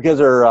because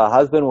her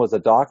husband was a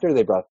doctor,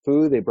 they brought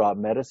food, they brought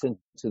medicine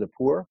to the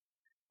poor.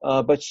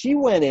 But she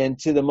went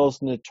into the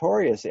most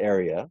notorious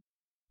area,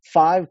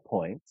 5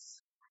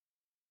 Points,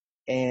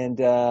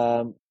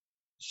 and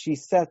she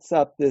sets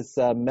up this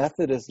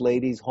Methodist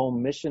Ladies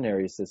Home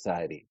Missionary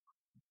Society.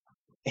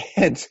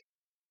 And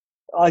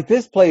like,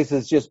 this place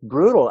is just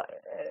brutal.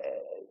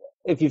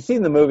 If you've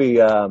seen the movie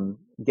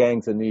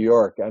Gangs of New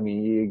York, I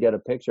mean, you get a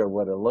picture of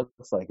what it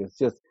looks like.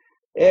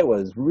 It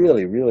was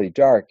really, really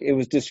dark. It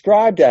was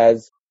described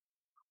as,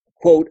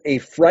 quote, a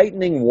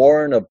frightening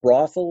warren of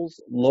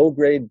brothels,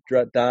 low-grade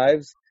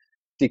dives,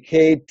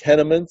 decayed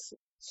tenements,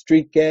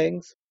 street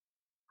gangs.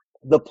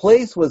 The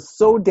place was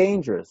so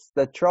dangerous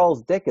that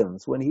Charles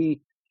Dickens, when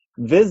he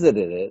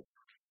visited it,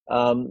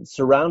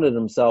 surrounded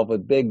himself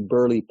with big,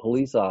 burly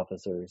police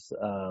officers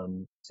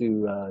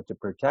to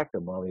protect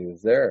him while he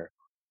was there.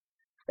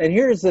 And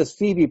here's this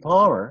Phoebe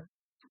Palmer.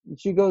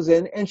 She goes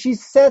in and she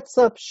sets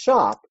up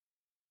shop.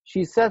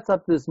 she sets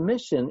up this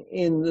mission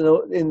in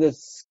the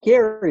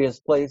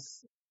scariest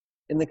place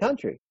in the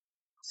country,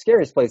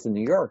 scariest place in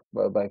New York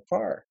by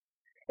far.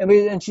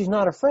 And she's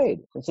not afraid.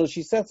 And so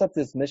she sets up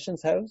this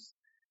missions house,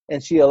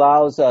 and she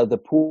allows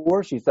the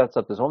poor, she sets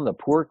up this home, the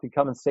poor could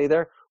come and stay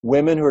there.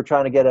 Women who are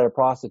trying to get out of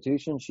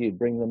prostitution, she'd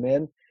bring them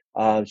in.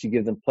 She'd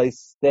give them place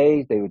to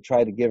stay. They would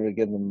try to give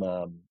them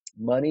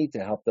money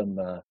to help them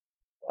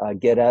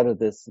get out of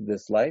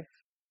this life.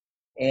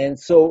 And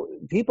so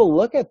people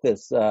look at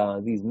these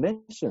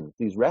missions,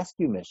 these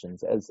rescue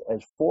missions, as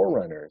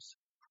forerunners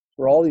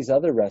for all these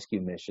other rescue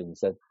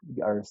missions that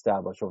are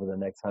established over the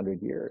next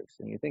 100 years.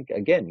 And you think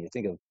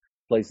of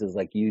places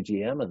like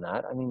UGM and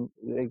that. I mean,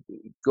 they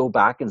go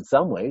back in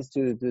some ways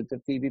to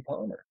Phoebe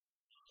Palmer.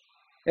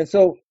 And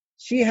so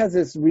she has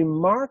this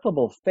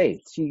remarkable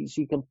faith.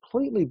 She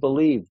completely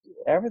believed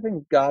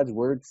everything God's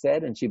word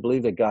said, and she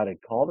believed that God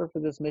had called her for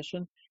this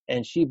mission,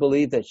 and she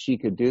believed that she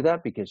could do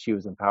that because she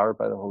was empowered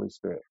by the Holy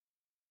Spirit.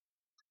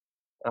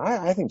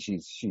 I think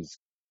she's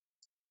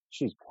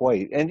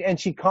quite, and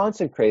she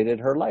consecrated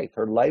her life.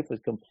 Her life was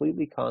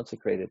completely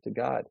consecrated to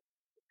God.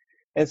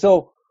 And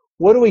so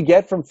what do we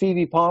get from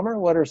Phoebe Palmer?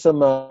 What are some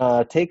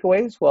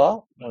takeaways?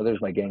 Well,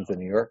 there's my gangs in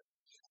New York.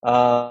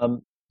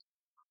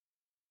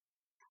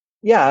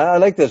 Yeah, I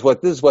like this.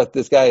 This is what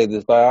this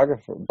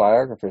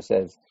biographer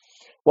says.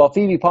 While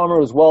Phoebe Palmer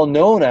was well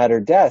known at her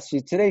death,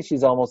 today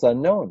she's almost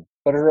unknown,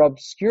 but her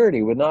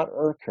obscurity would not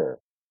irk her.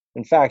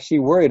 In fact, she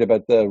worried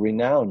about the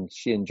renown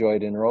she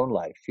enjoyed in her own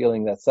life,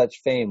 feeling that such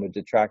fame would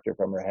detract her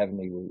from her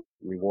heavenly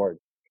reward.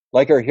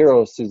 Like her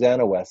hero,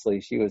 Susanna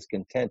Wesley, she was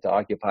content to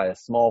occupy a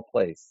small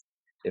place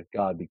if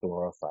God be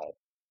glorified.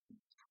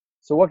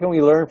 So what can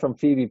we learn from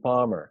Phoebe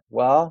Palmer?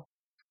 Well,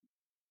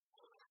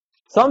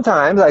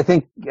 sometimes I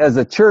think as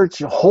a church,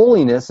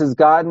 holiness has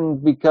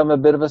become a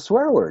bit of a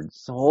swear word.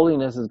 So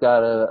holiness has got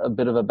a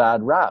bit of a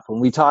bad rap.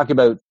 When we talk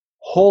about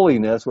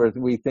holiness, where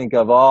we think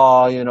of,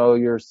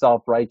 you're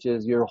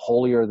self-righteous, you're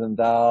holier than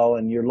thou,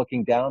 and you're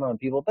looking down on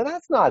people. But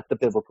that's not the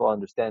biblical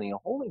understanding of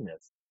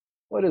holiness.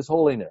 What is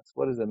holiness?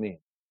 What does it mean?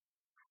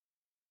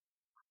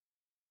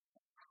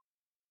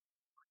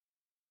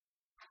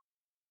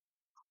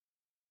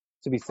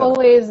 To be set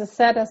Always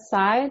set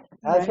aside.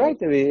 That's right.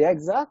 To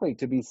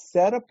be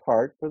set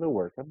apart for the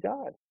work of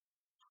God.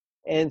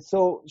 And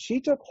so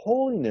she took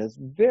holiness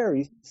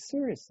very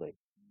seriously.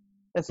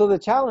 And so the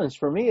challenge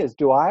for me is,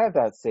 do I have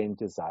that same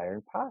desire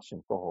and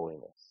passion for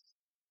holiness?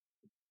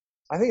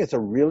 I think it's a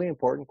really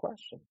important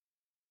question.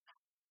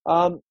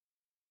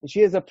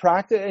 She has a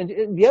practice,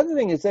 and the other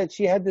thing is that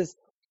she had this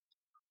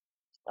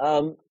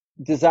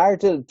desire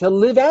to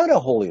live out a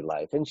holy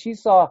life. And she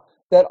saw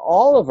that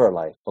all of her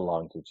life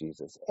belonged to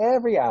Jesus.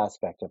 Every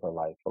aspect of her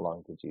life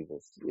belonged to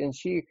Jesus. And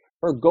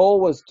her goal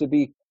was to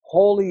be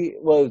holy,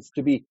 was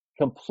to be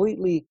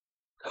completely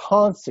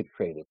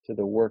consecrated to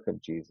the work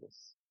of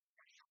Jesus.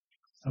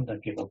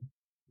 Sometimes people,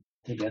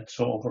 they get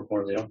so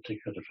overboard they don't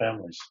take care of their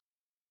families.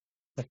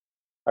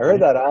 I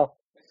heard that, Al.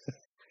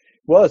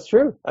 Well, it's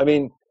true. I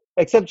mean,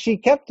 except she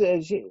kept,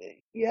 she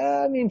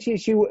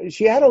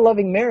had a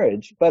loving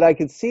marriage, but I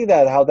could see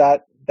how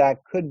that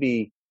could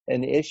be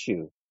an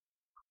issue.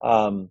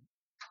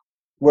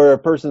 Where a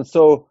person's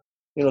so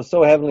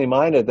heavenly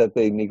minded that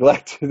they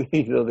neglect the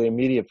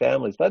immediate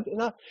families. But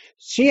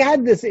she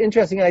had this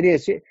interesting idea.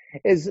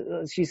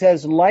 She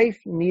says life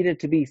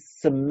needed to be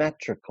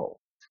symmetrical.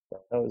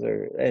 That was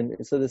her,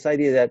 and so this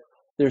idea that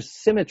there's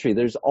symmetry.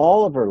 There's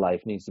all of her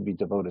life needs to be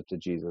devoted to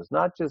Jesus,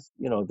 not just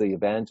the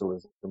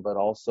evangelism, but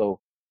also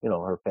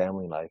her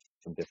family life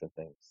and different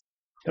things.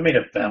 I mean,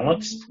 it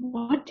balanced.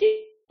 What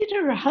did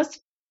her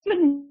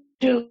husband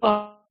do?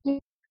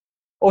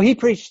 Oh, he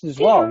preached as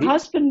well. What did her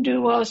husband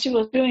do while she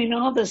was doing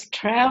all this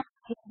travel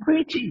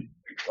preaching?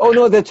 Oh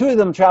no, the two of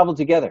them traveled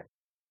together.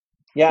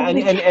 Yeah,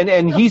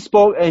 and he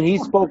spoke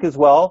as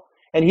well.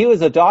 And he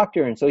was a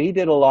doctor, and so he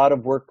did a lot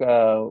of work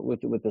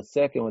with the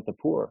sick and with the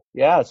poor.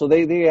 Yeah, so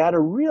they had a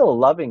real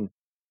loving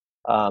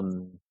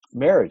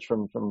marriage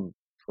from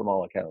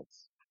all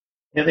accounts.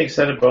 Anything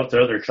said about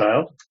their other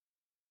child?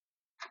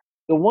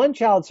 The one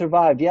child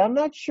survived. Yeah, I'm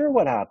not sure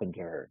what happened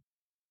to her.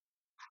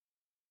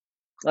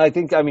 I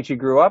mean, she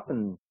grew up,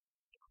 and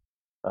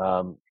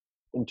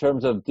in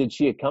terms of, did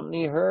she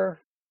accompany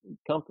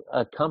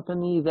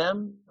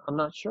them? I'm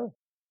not sure.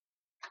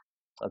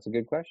 That's a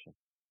good question.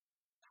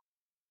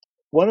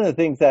 One of the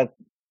things that,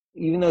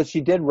 even though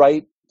she did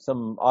write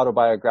some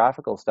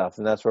autobiographical stuff,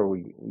 and that's where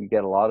we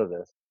get a lot of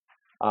this,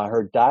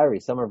 her diary,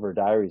 some of her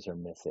diaries are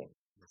missing.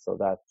 So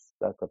that's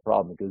a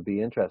problem. It would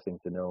be interesting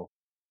to know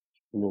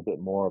a little bit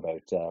more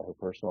about her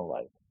personal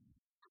life.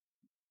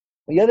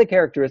 The other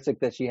characteristic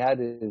that she had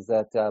is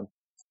that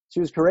she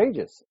was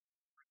courageous.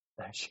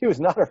 She was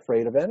not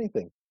afraid of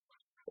anything.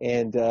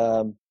 And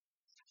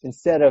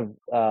instead of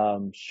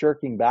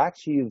shirking back,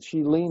 she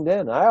leaned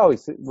in.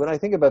 When I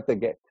think about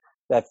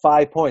that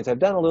 5 points, I've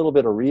done a little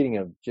bit of reading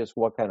of just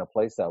what kind of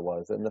place that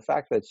was. And the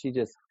fact that she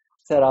just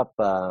set up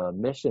a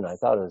mission, I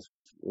thought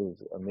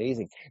was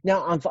amazing.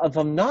 Now, if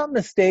I'm not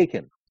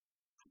mistaken,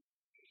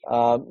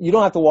 You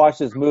don't have to watch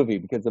this movie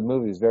because the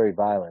movie is very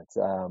violent.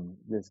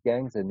 This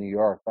gang's in New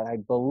York, but I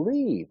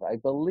believe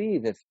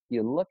if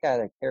you look at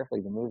it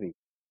carefully, the movie,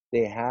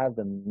 they have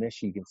the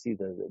mission. You can see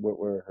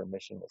where her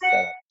mission was set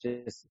up,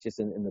 just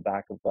in the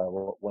back of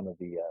one of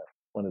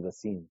the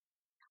scenes.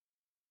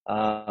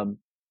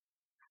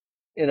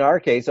 In our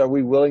case, are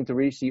we willing to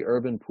reach the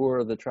urban poor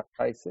of the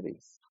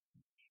Tri-Cities?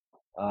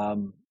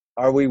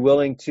 Are we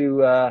willing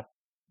to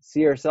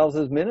see ourselves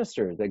as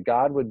ministers, that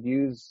God would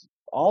use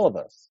all of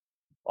us,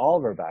 all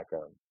of our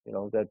backgrounds,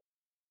 that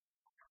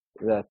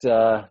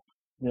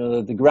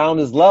the ground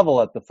is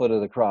level at the foot of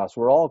the cross.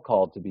 We're all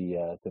called to be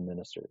the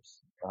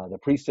ministers, the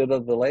priesthood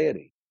of the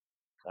laity.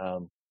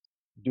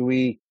 Do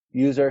we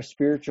use our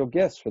spiritual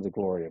gifts for the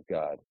glory of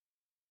God?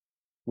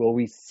 Will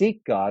we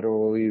seek God, or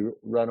will we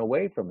run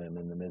away from him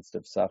in the midst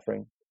of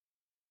suffering?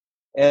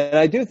 And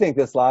I do think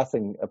this last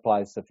thing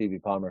applies to Phoebe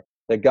Palmer,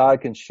 that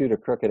God can shoot a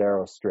crooked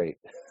arrow straight.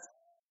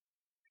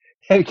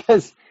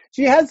 Because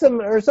she has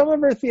some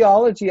of her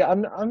theology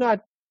I'm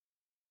not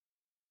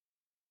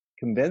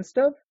convinced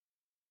of,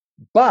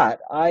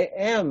 but I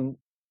am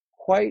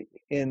quite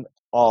in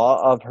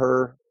awe of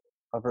her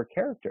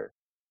character,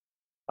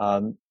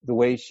 the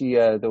way she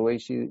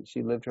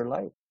lived her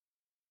life.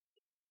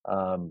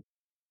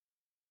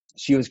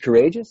 She was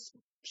courageous.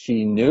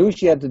 She knew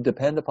she had to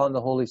depend upon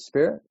the Holy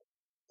Spirit.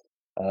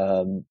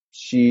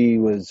 She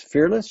was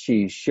fearless.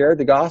 She shared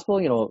the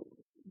gospel.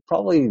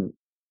 Probably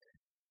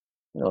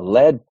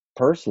led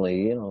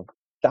personally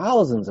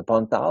thousands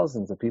upon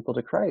thousands of people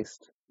to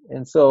Christ.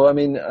 And so, I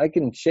mean, I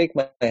can shake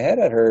my head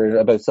at her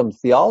about some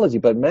theology,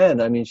 but man,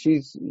 I mean,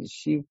 she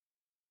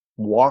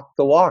walked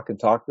the walk and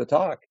talked the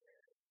talk.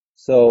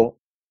 So,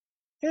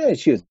 yeah,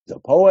 she was a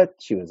poet.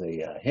 She was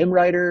a hymn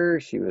writer.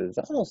 She was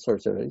all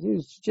sorts of. She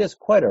was just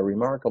quite a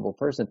remarkable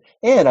person.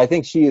 And I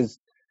think she has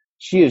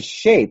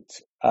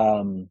shaped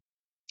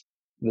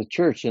the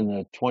church in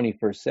the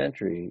 21st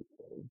century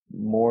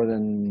more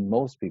than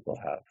most people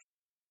have.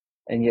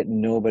 And yet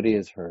nobody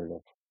has heard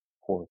of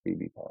poor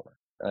Phoebe Palmer.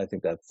 And I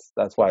think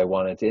that's why I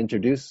wanted to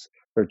introduce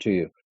her to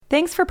you.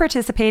 Thanks for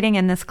participating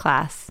in this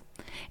class.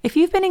 If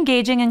you've been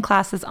engaging in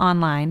classes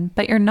online,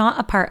 but you're not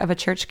a part of a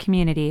church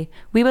community,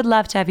 we would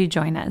love to have you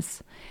join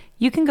us.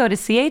 You can go to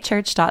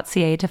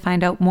cachurch.ca to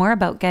find out more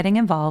about getting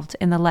involved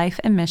in the life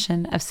and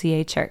mission of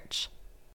CA Church.